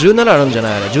愛川17あるんじゃ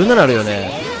ない？ 17 あるよ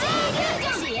ね。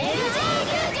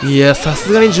いや、さ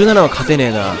すがに17は勝てね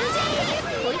えな。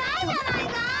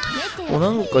な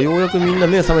んかようやくみんな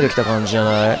目覚めてきた感じじゃ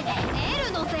ない？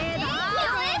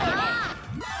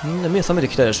みんな目覚めて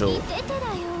きたでしょ。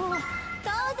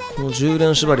この10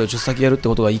連縛りを10先やるって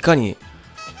ことがいかに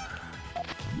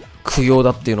苦行だ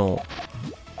っていうのを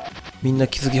みんな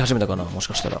気づき始めたかな。もし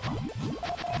かしたら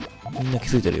みんな気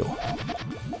づいてるよ。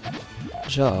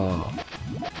じゃあ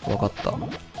分かった。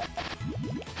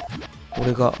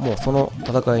俺がもうその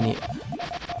戦いに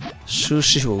終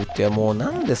止符を打って、もうな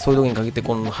んでそういう時に限って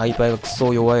このハイパイがク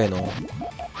ソ弱えの。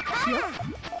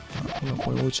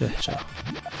これ置いちゃえ。じゃあ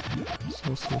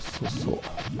そう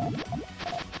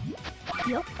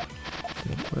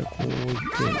でこれこう置いて、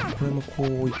これもこ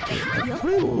う置いて、こ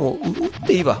れもう打っ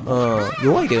ていいわ。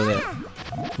弱いけどね。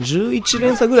11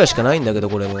連鎖ぐらいしかないんだけど、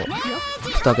これも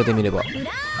蓋開けてみれば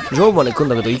上部まで来るん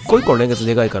だけど、一個一個の連結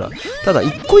でかいから。ただ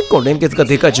一個一個の連結が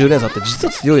でかい10連鎖って実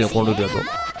は強いの、このルールだと。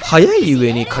速い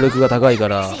上に火力が高いか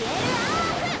ら、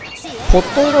ポ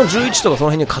ットの11とかそ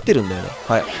の辺に勝てるんだよね。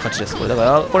はい、勝ちです。これだか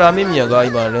ら、これアメミヤが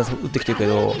今連鎖打ってきてるけ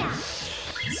ど、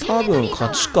多分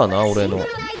勝ちかな、俺の。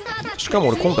しかも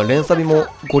俺今回連鎖日も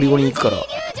ゴリゴリに行くから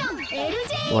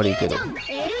悪いけど、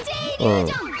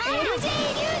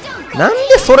なん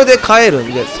でそれで帰る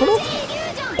んで、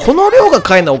この量が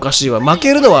買えんのはおかしいわ。負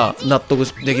けるのは納得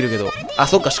できるけど。あ、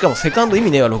そっか、しかもセカンド意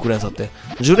味ねえわ、6連鎖って。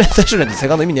10連鎖周年ってセ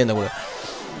カンド意味ねえんだ、これ。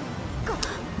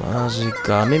マジ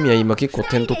か。めみや今結構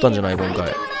点取ったんじゃない今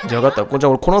回。じゃあ分かった。じゃ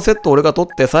あ俺このセット俺が取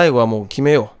って最後はもう決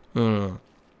めよう。うん。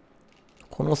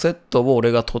このセットを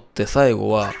俺が取って最後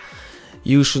は、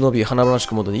優秀の美華々し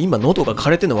く戻って、今喉が枯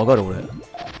れてんの分かる俺。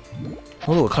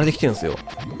喉が枯れてきてるんですよ。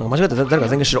間違って誰か前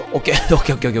傾しろ。オッケー、オッ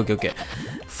ケー、オッケー、オッケー、オッケー。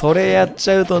それやっ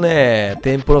ちゃうとね、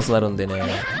テンポロスになるんでね、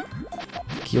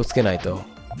気をつけないと。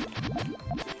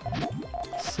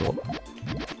そう。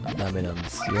ダメなんで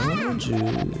すよ、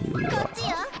10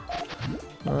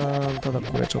は。ただ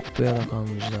これちょっと嫌な感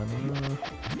じだな。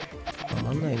わ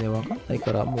かんないね、わかんない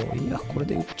から、もういいや、これ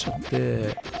で打っちゃって。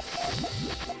で、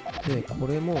こ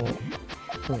れも、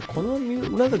この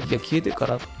紫が消えてか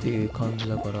らっていう感じ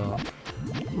だから、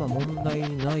まあ問題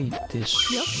ないで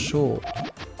しょう。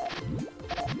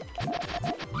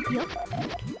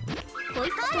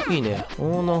いいね。なる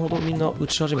ほど。みんな打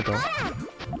ち始めた。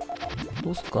ど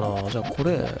うすっかな。じゃあこ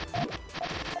れ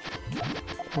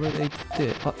でいっ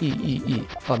て、あ、いい。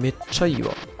あ、めっちゃいい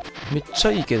わ。めっち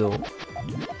ゃいいけど、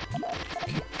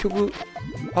結局、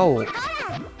青、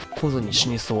来ずに死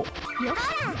にそう。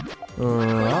青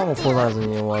も来ず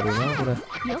に終わるな、これ。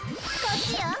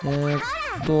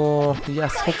いや、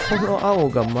そこの青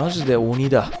がマジで鬼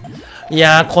だ。い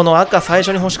やー、この赤最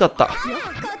初に欲しかった。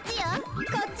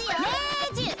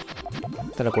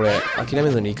ただこれ、諦め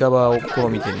ずにリカバーを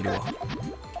試みてみるわ。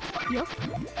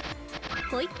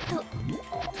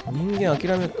人間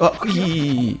諦め、あ、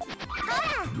いい。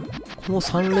この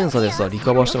3連鎖でさ、リ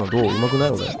カバーしたのどう？うまくない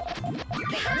俺。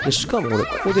で、しかも俺、こ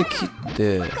こで切っ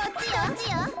て、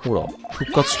ほら、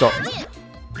復活した。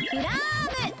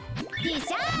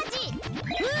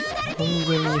完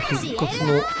全に復活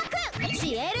の、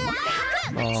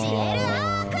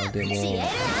でも、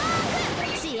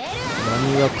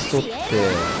何がクソって、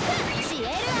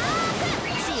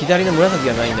左の紫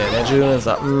がないんだよね、14連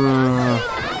鎖。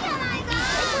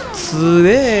つ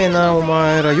えな、お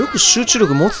前ら。よく集中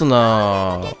力持つ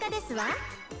な。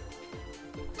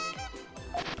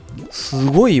す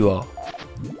ごいわ。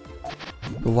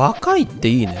若いって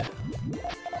いいね。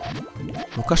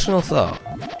昔のさ、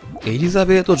エリザ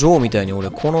ベート女王みたいに俺、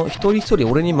この一人一人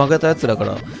俺に負けたやつらか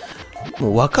ら、も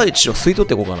う若い血を吸い取っ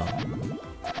ていこうかな。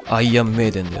アイアンメ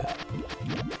イデンで。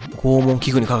拷問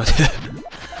器具にかけて。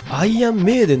アイアン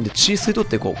メイデンで血吸い取っ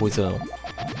ていこう、こいつらの。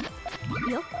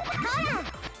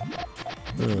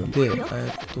で、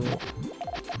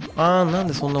なん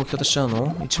でそんな置き方しちゃう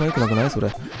の？一番良くなくないそ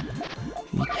れ。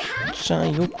一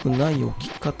番良くない置き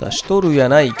方しとるや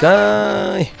ないか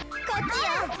ーい。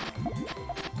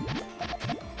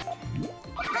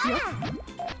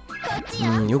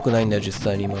良くないんだよ、実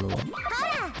際に今のは。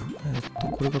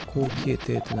これがこう消え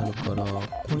てってなるから、こ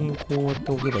こにこうやっ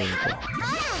て置けばいいのか。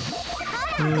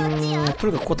と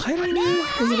にかくこう平らに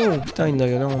置きたいんだ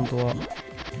けどな、本当は。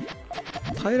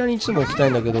平らにいつも置きたい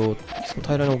んだけど、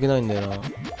平らに置けないんだよな。なん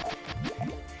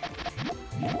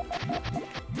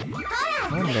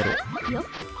だろう。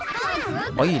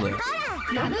あ、いいね。オ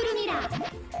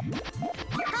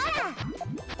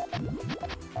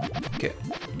ッケー。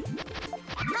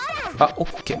あ、オ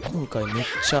ッケー。今回めっ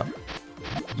ちゃ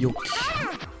良き。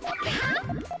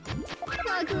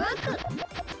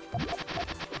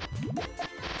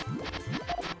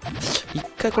一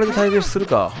回これで対決する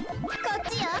か。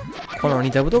この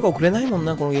2タブとか送れないもん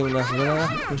な、このゲームな。これだな。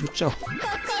これしっちゃおう。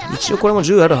一応これも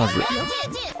10あるはず。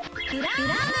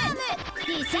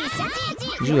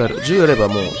10ある。10あれば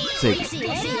もう正義。ミッ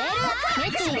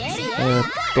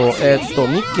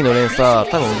キーの連鎖、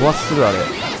多分ボアスするあれ。ボ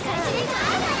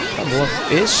ア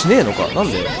ス、しねえのかな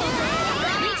んでユ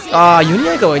ニ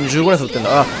愛川に15連鎖打ってん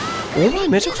だ。お前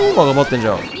めちゃくちゃオーバー頑張ってんじ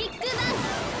ゃん。ユ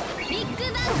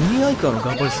ニ愛川の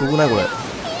頑張りすごくないこれ。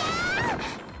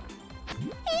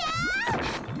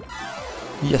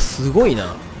いや、すごい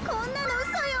な。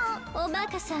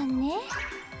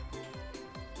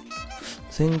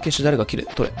前消し誰が切れ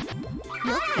取れ。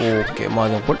オーケー。まあ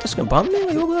でもこれ確かに盤面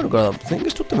が弱くなるから前消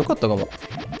し取ってもよかったかも。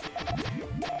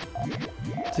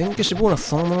前消しボーナス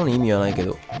そのものに意味はないけ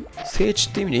ど、聖地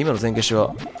って意味で今の前消し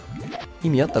は意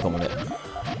味あったかもね。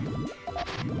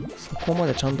そこま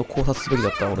でちゃんと考察すべきだ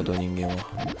った俺と人間は。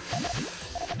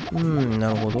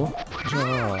なるほど。じゃ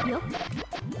あ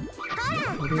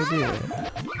これでい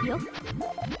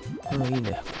い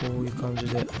ね。こういう感じ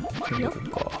で組んでいこう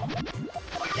か。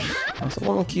あそ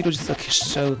この黄色実は消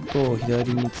しちゃうと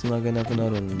左につなげなくな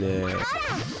るんで、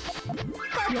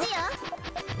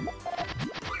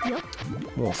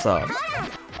もうさ、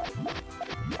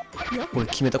これ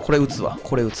決めた。これ打つわ。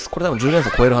これ打つ。これ多分10連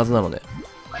鎖超えるはずなので。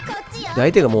で、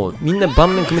相手がもうみんな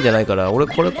盤面組めてないから、俺、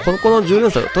この10連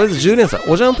鎖、とりあえず10連鎖、お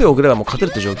邪魔ぷよ送ればもう勝て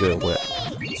るって状況よ、これ。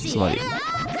つまり。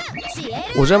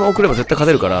お邪魔送れば絶対勝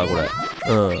てるから、これ。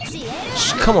うん。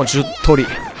しかも10取り。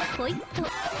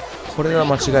これは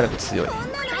間違いなく強い。こ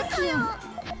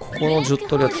この10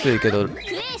取りは強いけど、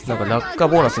なんか落下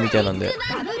ボーナスみたいなんで、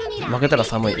負けたら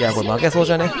寒い。いや、これ負けそう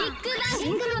じゃね？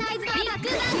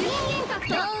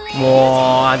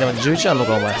もう、でも11あんの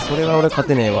か、お前。それは俺勝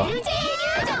てねえわ。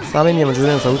さあ、メニアも10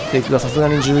連鎖打っていくが、さすが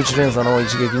に11連鎖の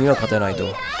一撃には勝てないと。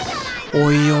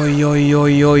おいおいおいお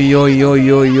いおいおいお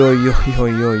いおいおいおいお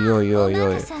いおいおいおい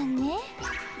おい。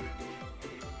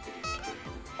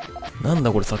なん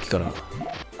だこれさっきから。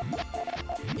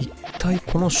一体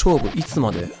この勝負いつ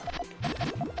まで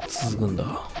続くんだ。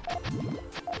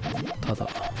ただ、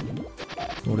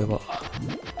俺は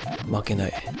負けな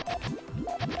い。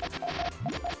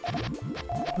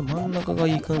真ん中が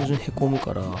いい感じにへこむ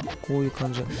から、こういう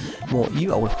感じ。もういい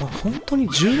わ、俺本当に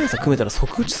10連鎖組めたら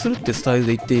即打ちするってスタイル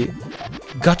で言って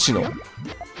ガチの。も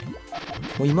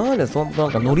う今までな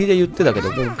んかノリで言ってたけ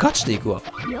ど、もうガチでいくわ。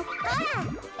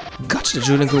ガチで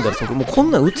10連組めたら即、もうこん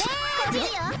なん打つ。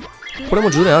これも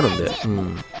10連あるんで、う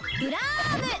ん。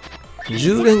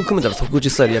10連組めたら即打ち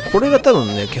スタイル。いや、これが多分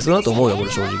ね、消すなと思うよ、こ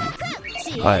れ正直。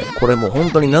はい。これもう本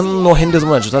当に何の変哲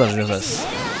もないただの10連鎖です。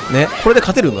ね、これで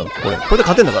勝てるんだ、これで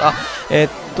勝てんだから。今、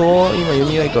ユ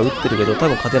ニ愛川打ってるけど、多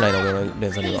分勝てないな、俺の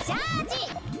連鎖には。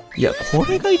いや、こ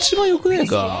れが一番良くねえ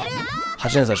か。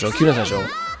8連鎖でしょ ?9 連鎖でしょ。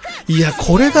いや、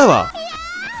これだわ。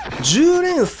10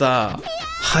連鎖、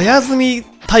早積み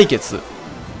対決。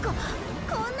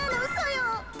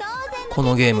こ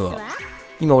のゲームは。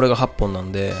今俺が8本な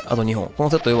んで、あと2本。この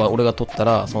セット要は俺が取った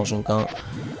ら、その瞬間、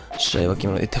試合は決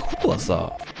まる。ってことは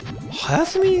さ、早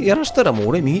積みやらしたらもう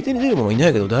俺右手に出るものいな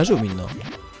いけど大丈夫みんな。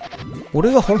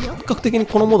俺が本格的に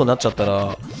このモードになっちゃった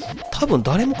ら、多分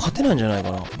誰も勝てないんじゃない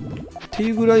かな。って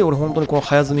いうぐらい俺本当にこの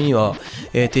早積みには、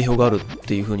定評があるっ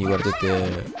ていう風に言われてて、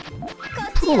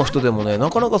プロの人でもね、な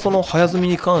かなかその早積み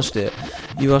に関して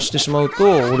言わしてしまうと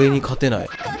俺に勝てない。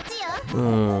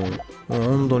もう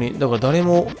本当に。だから誰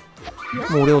も、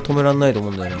もう俺を止めらんないと思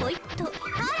うんだよね。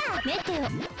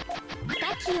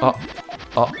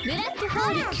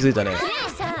気づいたね。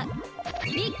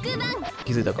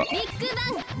気づいたか。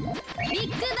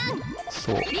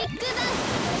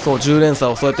そう、10連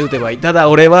鎖をそうやって打てばいい。ただ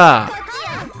俺は、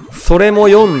それも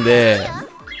読んで、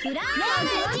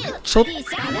ちょっ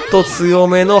と強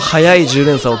めの速い10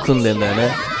連鎖を組んでんだよ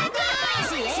ね。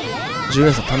10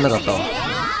連鎖足んなかったわ。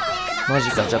マ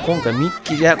ジか。じゃあ今回ミッ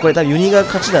キー、いや、これ多分ユニが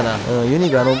勝ちだな。ユニ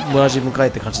が村地迎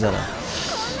えて勝ちだな。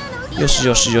よし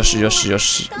よしよしよしよ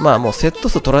し。まあもうセット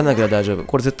数取られなきゃ大丈夫。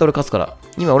これ絶対俺勝つから。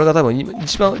今俺が多分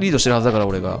一番リードしてるはずだから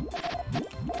俺が。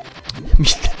みん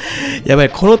な、やばい。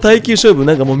この耐久勝負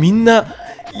なんかもうみんな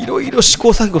いろいろ試行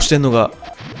錯誤してんのが。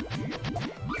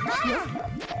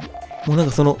もうなん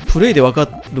かそのプレイでわか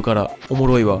るからおも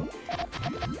ろいわ。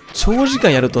長時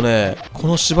間やるとね、こ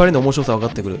の縛りの面白さ分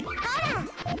かってくる。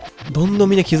どんどん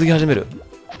みんな気づき始める。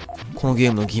このゲ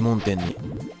ームの疑問点に。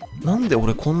なんで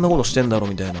俺こんなことしてんだろう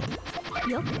みたいな。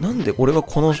なんで俺は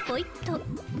この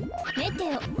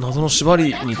謎の縛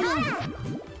りに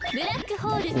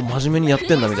真面目にやっ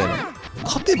てんだみたいな。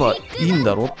勝てばいいん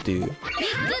だろっていう。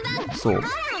そう。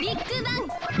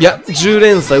いや、10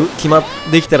連鎖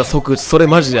できたら即打ち。それ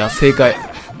マジで正解。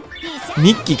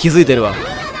ミッキー気づいてるわ。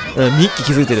ミッキー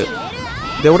気づいてる。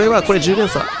で、俺はこれ10連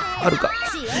鎖あるか。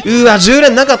うわ、10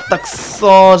連なかった。くっそ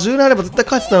ー。10連あれば絶対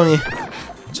勝ってたのに。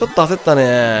ちょっと焦った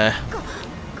ね。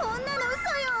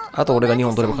あと俺が2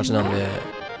本取れば勝ちなんで。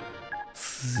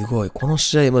すごい。この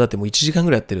試合もだってもう1時間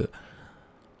ぐらいやってる。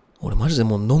俺マジで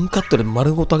もうノンカットで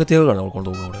丸ごと上げてやるからな、この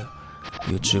動画俺。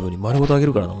YouTube に丸ごと上げ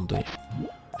るからな、本当に。い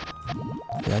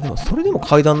や、でもそれでも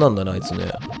階段なんだな、あいつ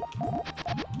ね。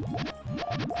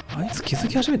あいつ気づ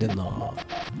き始めてんな。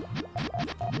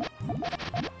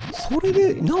それ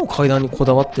でなお階段にこ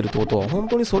だわってるってことは、本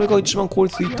当にそれが一番効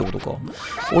率いいってことか。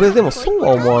俺でもそう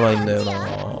は思わないんだよな。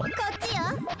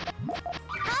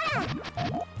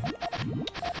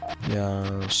いや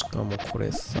ー、しかもこ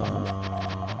れさ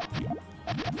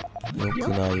ー、よく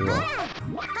ないわ。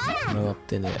繋がっ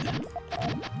てね。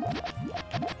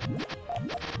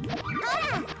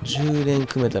10連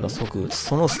組めたら即打つ。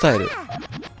そのスタイル。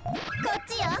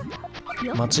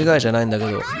間違いじゃないんだ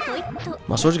けど、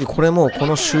まあ正直これもこ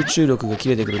の集中力が切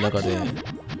れてくる中で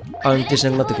安定し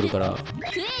なくなってくるから。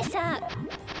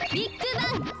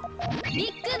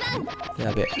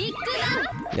やべ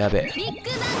やべ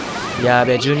や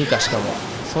べ、12か。しかも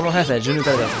その速さで12打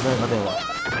たれたらさすがに勝てんわ。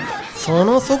そ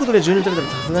の速度で12打たれたら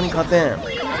さすがに勝てん。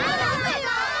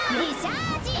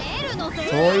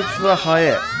そいつは速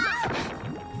え。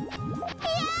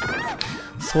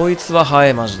そいつは早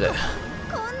い、マジで。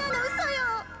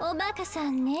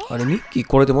あれ、ミッキー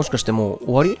これでもしかしてもう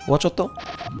終わっちゃった？まだ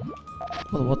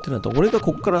終わってないと。俺が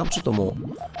こっからちょっとも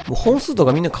う本数と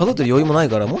かみんな数えてる余裕もない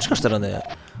から、もしかしたらね、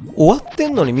終わって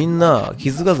んのにみんな気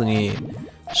づかずに、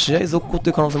試合続行って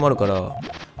いう可能性もあるから、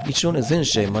一応ね、全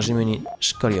試合真面目に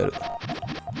しっかりやる。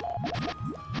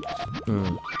う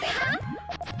ん。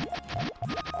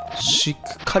しっ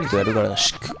かりとやるからな、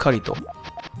しっかりと。こ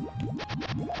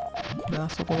れあ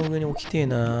そこの上に置きてえ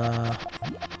な。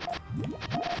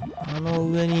あの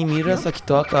上に紫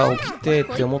と赤を着てっ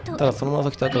て思ったら、その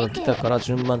紫と赤が来たから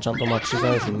順番ちゃんと間違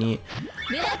えずに。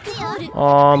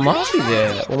あー、マジ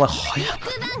でお前早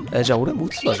く。じゃあ俺も打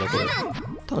つわ、じゃあこれ。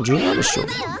多分17あるっしょ。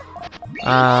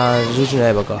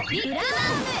11の刃か。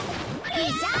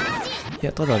い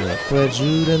や、ただね、これ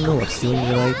10連の方が強いん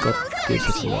じゃないかっていう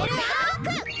説もある。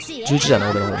11だな、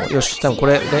俺の方も。よし、多分こ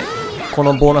れで、こ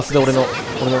のボーナスで俺の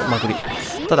まくり。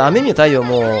ただ、雨宮太陽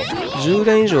も10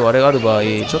連以上あれがある場合、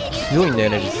ちょっと強いんだよ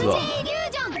ね、実は。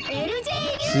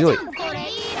強い。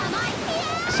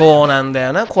そうなんだ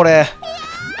よな、これ。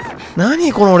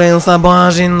何この連鎖バ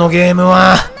ージンのゲーム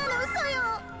は。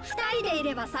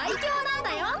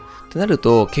ってなる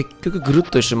と、結局ぐるっ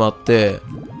と一周回って、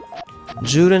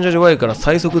10連じゃ弱いから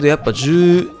最速でやっぱ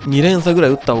12連鎖ぐら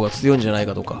い打った方が強いんじゃない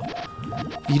かとか。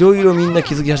いろいろみんな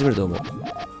気づき始めると思う。こ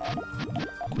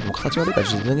れも形悪いから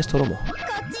全消し取ろうも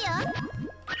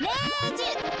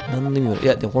ん。なんで意味もない。い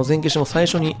や、でもこの全消しも最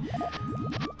初に、こ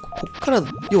っから、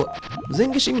要は、全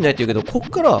消し意味ないって言うけど、こっ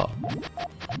から、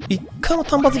一回も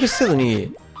単発消しせず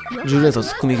に、10連鎖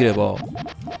組み切れば、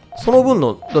その分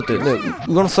の、だってね、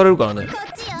上乗せされるからね。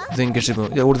全消し分。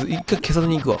いや、俺一回消さず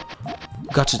に行くわ。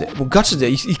ガチで。もうガチで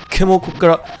一回もこっか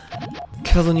ら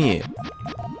消さずに、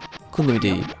組んで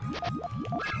みていい？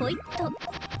ホイット、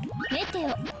メテオ、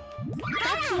タ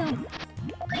キオン、ブ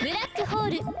ラックホ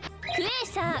ール、クエー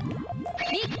サー、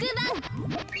ビッグバン、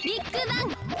ビッグバ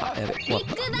ン、あ、やべ、終わった。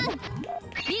ビッグバン、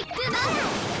ビッグバ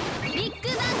ン、ビッグ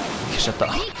バン、消しちゃった。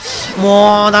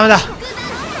もうダメだ。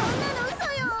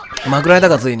まくられた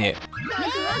か、ついに。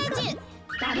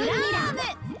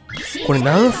これ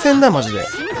何戦だ、マジで。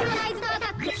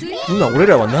今俺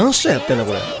らは何試合やってんだ、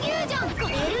これ。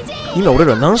今俺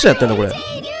ら何試合やってんだ、これ。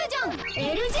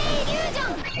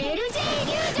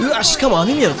うわ、しかもア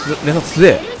メミヤの連鎖強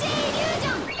え。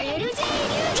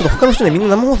ちょっと他の人ね、みんな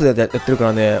生放送でやってるか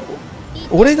らね、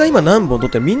俺が今何本取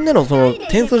ってみんなのその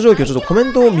点数状況、ちょっとコメ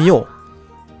ントを見よ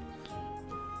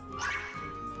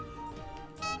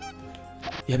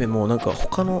う。やべ、もうなんか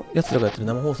他のやつらがやってる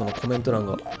生放送のコメント欄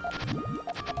が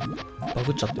バ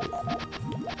グっちゃってる。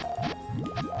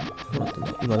どうなってん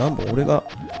だ今何本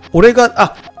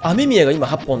あ、アメミヤが今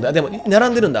8本だ。でも並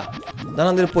んでるんだ。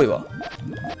並んでるっぽいわ。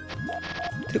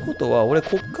ってことは、俺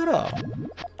こっから、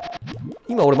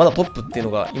今俺まだトップっていう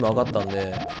のが今分かったん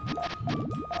で、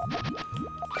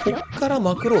こっから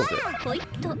まくろうぜ。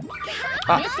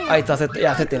あ、あいつ焦って、い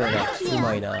や焦ってないな。う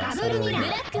まいな。それもいいな。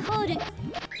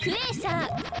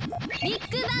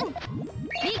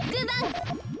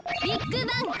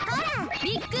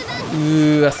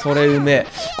わ、それうめえ。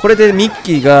これでミッ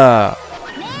キーが、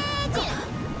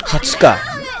8か。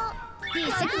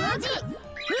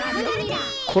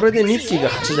これでミッキーが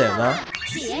8だよな。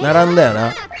並んだよ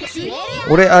な。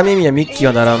俺、アメミヤ、ミッキ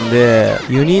ーが並んで、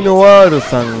ユニノワール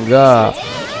さんが、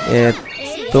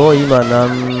今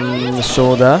何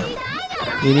勝だ？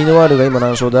ユニノワールが今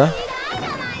何勝だ？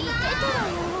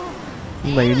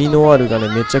今ユニノワールがね、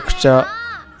めちゃくちゃ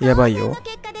やばいよ。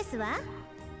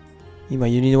今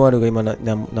ユニノワールが今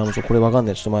何勝？これわかん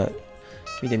ない。ちょっと前、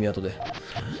見てみようとで。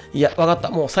いや、わかった。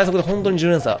もう最速で本当に10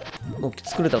連鎖。もう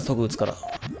作れたら即打つから。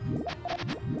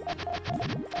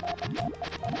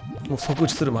もう即打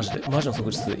ちする、マジで。マジの即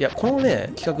打ちする。いや、この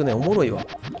ね、企画ね、おもろいわ。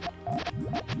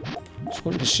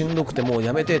正直しんどくてもう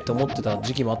やめてって思ってた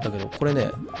時期もあったけど、これね、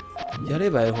やれ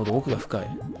ばやるほど奥が深い。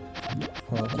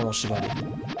この縛り。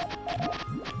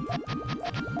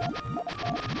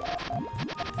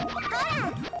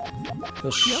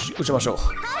よし、打ちましょう。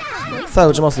さあ、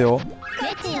打ちますよ。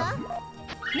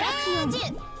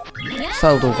さ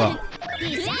あ、打とうか。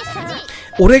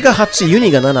俺が8、ユ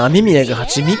ニが7、アメミヤが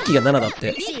8、ミッキーが7だっ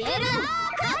て。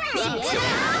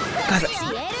返せ。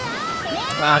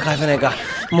ああ、返せねえか。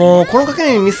もう、この賭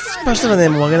けにミス失敗したらね、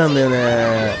もう負けなんだよ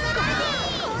ね。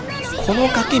この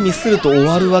賭けミスると終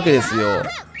わるわけですよ。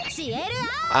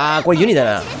ああ、これユニだ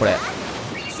な、これ。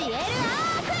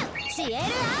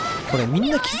これみ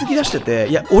んな気づき出してて、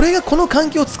いや、俺がこの環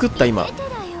境を作った、今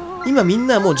みん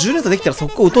なもう10連鎖できたら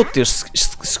速攻打とうっていう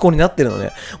思考になってるの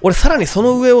ね。俺さらにそ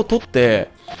の上を取って、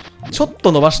ちょっ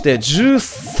と伸ばして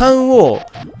13を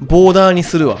ボーダーに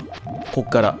するわ。こっ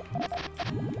から。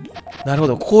なるほ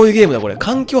ど。こういうゲームだ、これ。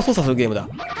環境操作するゲームだ。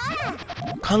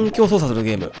環境操作する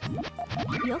ゲーム。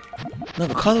なん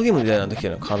かカードゲームみたいなんできて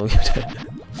るな。カードゲームみたいな。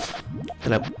た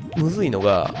だ、むずいの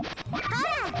が、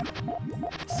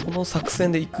その作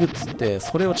戦で行くっつって、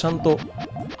それをちゃんと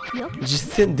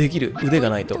実践できる腕が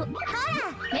ないと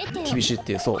厳しいっ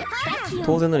ていう。そう。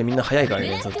当然のようにみんな早いからね、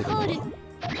連鎖ってくるのが。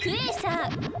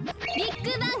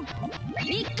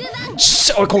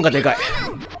しゃ、俺今回でかい。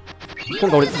今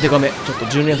回俺デカめ。ちょっと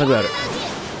10連鎖ぐらいある。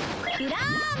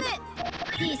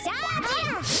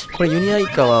これユニ愛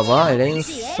川は連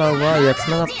鎖は、いや、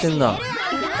繋がってんな。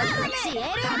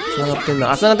繋がってん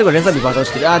な。あ、繋がってるから連鎖日バージョン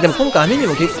してる。あー、でも今回アメミ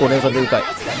も結構連鎖でかい。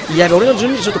いや、俺の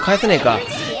12時ちょっと返せねえか。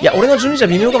いや、俺の12時は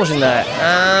微妙かもしんない。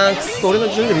あー、くそ、俺の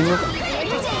12時は微妙か。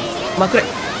まくれ。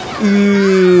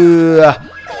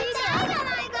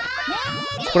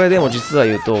これでも実は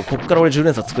言うと、こっから俺10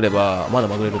連鎖作れば、まだ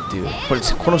まぐれるっていう。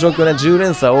この状況ね、10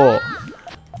連鎖を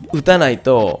打たない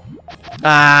と、で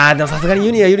もさすがに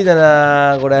ユニは有利だ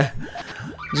なこれ。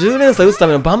10連鎖打つた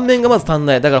めの盤面がまず足ん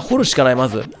ない。だから掘るしかない、ま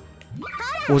ず。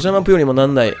お邪魔ぷよにもな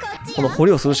んない。この掘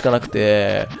りをするしかなく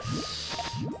て。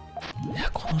いや、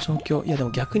この状況。いや、で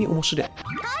も逆に面白い。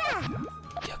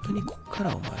逆にこっか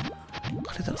らお前、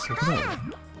勝てたらすごくないよね。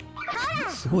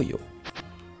すごいよ。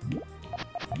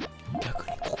逆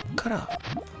にこっから。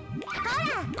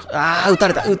打た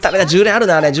れた。10連ある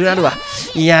な、あれ。10連あるわ。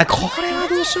いや、これは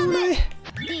どうしようもない。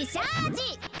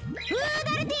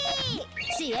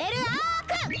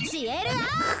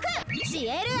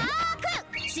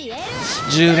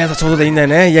10連鎖ちょうどでいいんだよ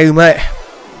ね。いや、うまい。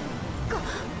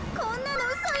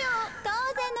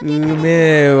う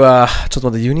めえわ。ちょっと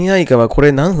待って、ユニアイカはこ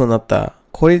れ何分になった？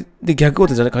これで逆王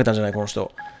手じゃ書いたんじゃないこの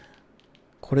人。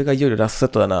これがいよいよラストセッ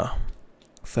トだな。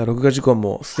さあ、録画時間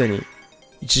もすでに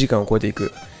1時間を超えてい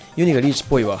く。ユニがリーチっ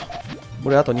ぽいわ。こ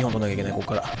れあと2本取らなきゃいけない、ここ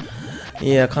から。い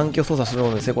や、環境操作する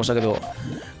ので成功したけど、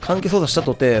環境操作した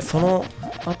とて、その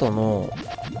後の、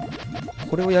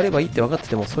これをやればいいって分かって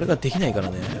ても、それができないから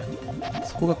ね。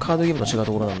そこがカードゲームと違う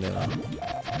ところなんだよな。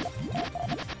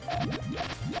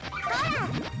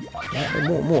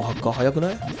もうハッカー早く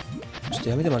ない？ちょっと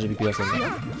やめて、マジビビらせんね。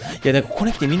いや、なんかここ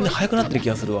に来てみんな早くなってる気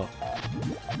がするわ。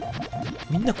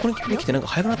みんなここに来てなんか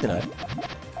早くなってない？負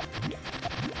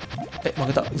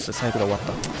けた。うっせ、最悪だ、終わっ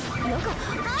た。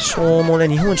しょうもね、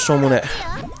日本一しょうもね。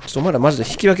ちょっとお前らマジで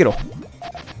引き分けろ。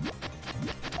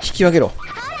引き分けろ。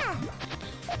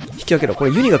引き分けろ。こ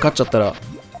れユニが勝っちゃったら、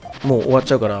もう終わっ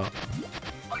ちゃうから。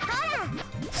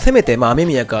せめて、まあ、アメ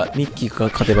ミヤかミッキーか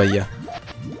勝てばいいや。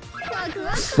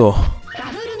くそ。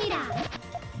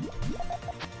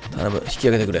頼む、引き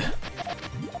上げてくれ。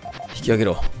引き上げ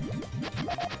ろ。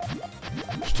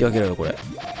引き分けろよ、これ。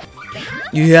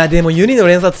いや、でもユニの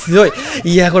連鎖強い。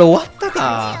いや、これ終わった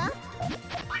か。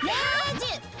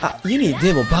ユニ、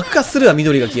でも爆発するわ、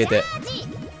緑が消えて。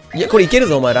いや、これいける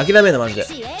ぞ、お前ら。諦めんな、マジで。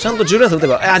ちゃんと10連鎖打て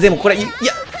ば。でもこれ、いや、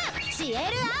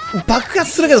爆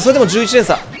発するけど、それでも11連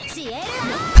鎖。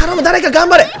頼む、誰か頑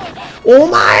張れ。お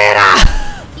前ら。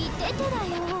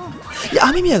いや、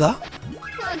アメミヤが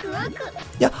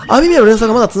いや、アメミヤの連鎖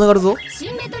がまだ繋がるぞ。い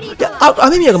や、ア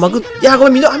メミヤがいや、ご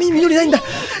めん、アメミヤ緑ないんだ。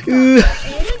ユ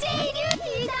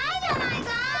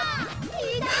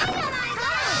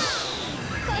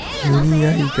ニ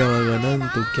アイ川がなん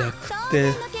と逆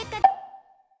転。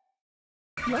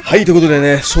はい、ということで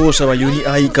ね、勝者はユニ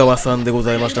アイ川さんでご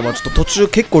ざいました。ちょっと途中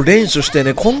結構練習して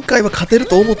ね、今回は勝てる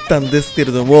と思ったんですけ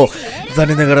れども、残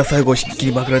念ながら最後ひっき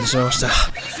りまくられてしまいました。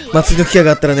次の機会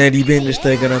があったらね、リベンジし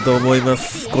たいかなと思いま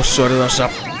す。ご視聴ありがとうござい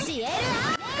ました。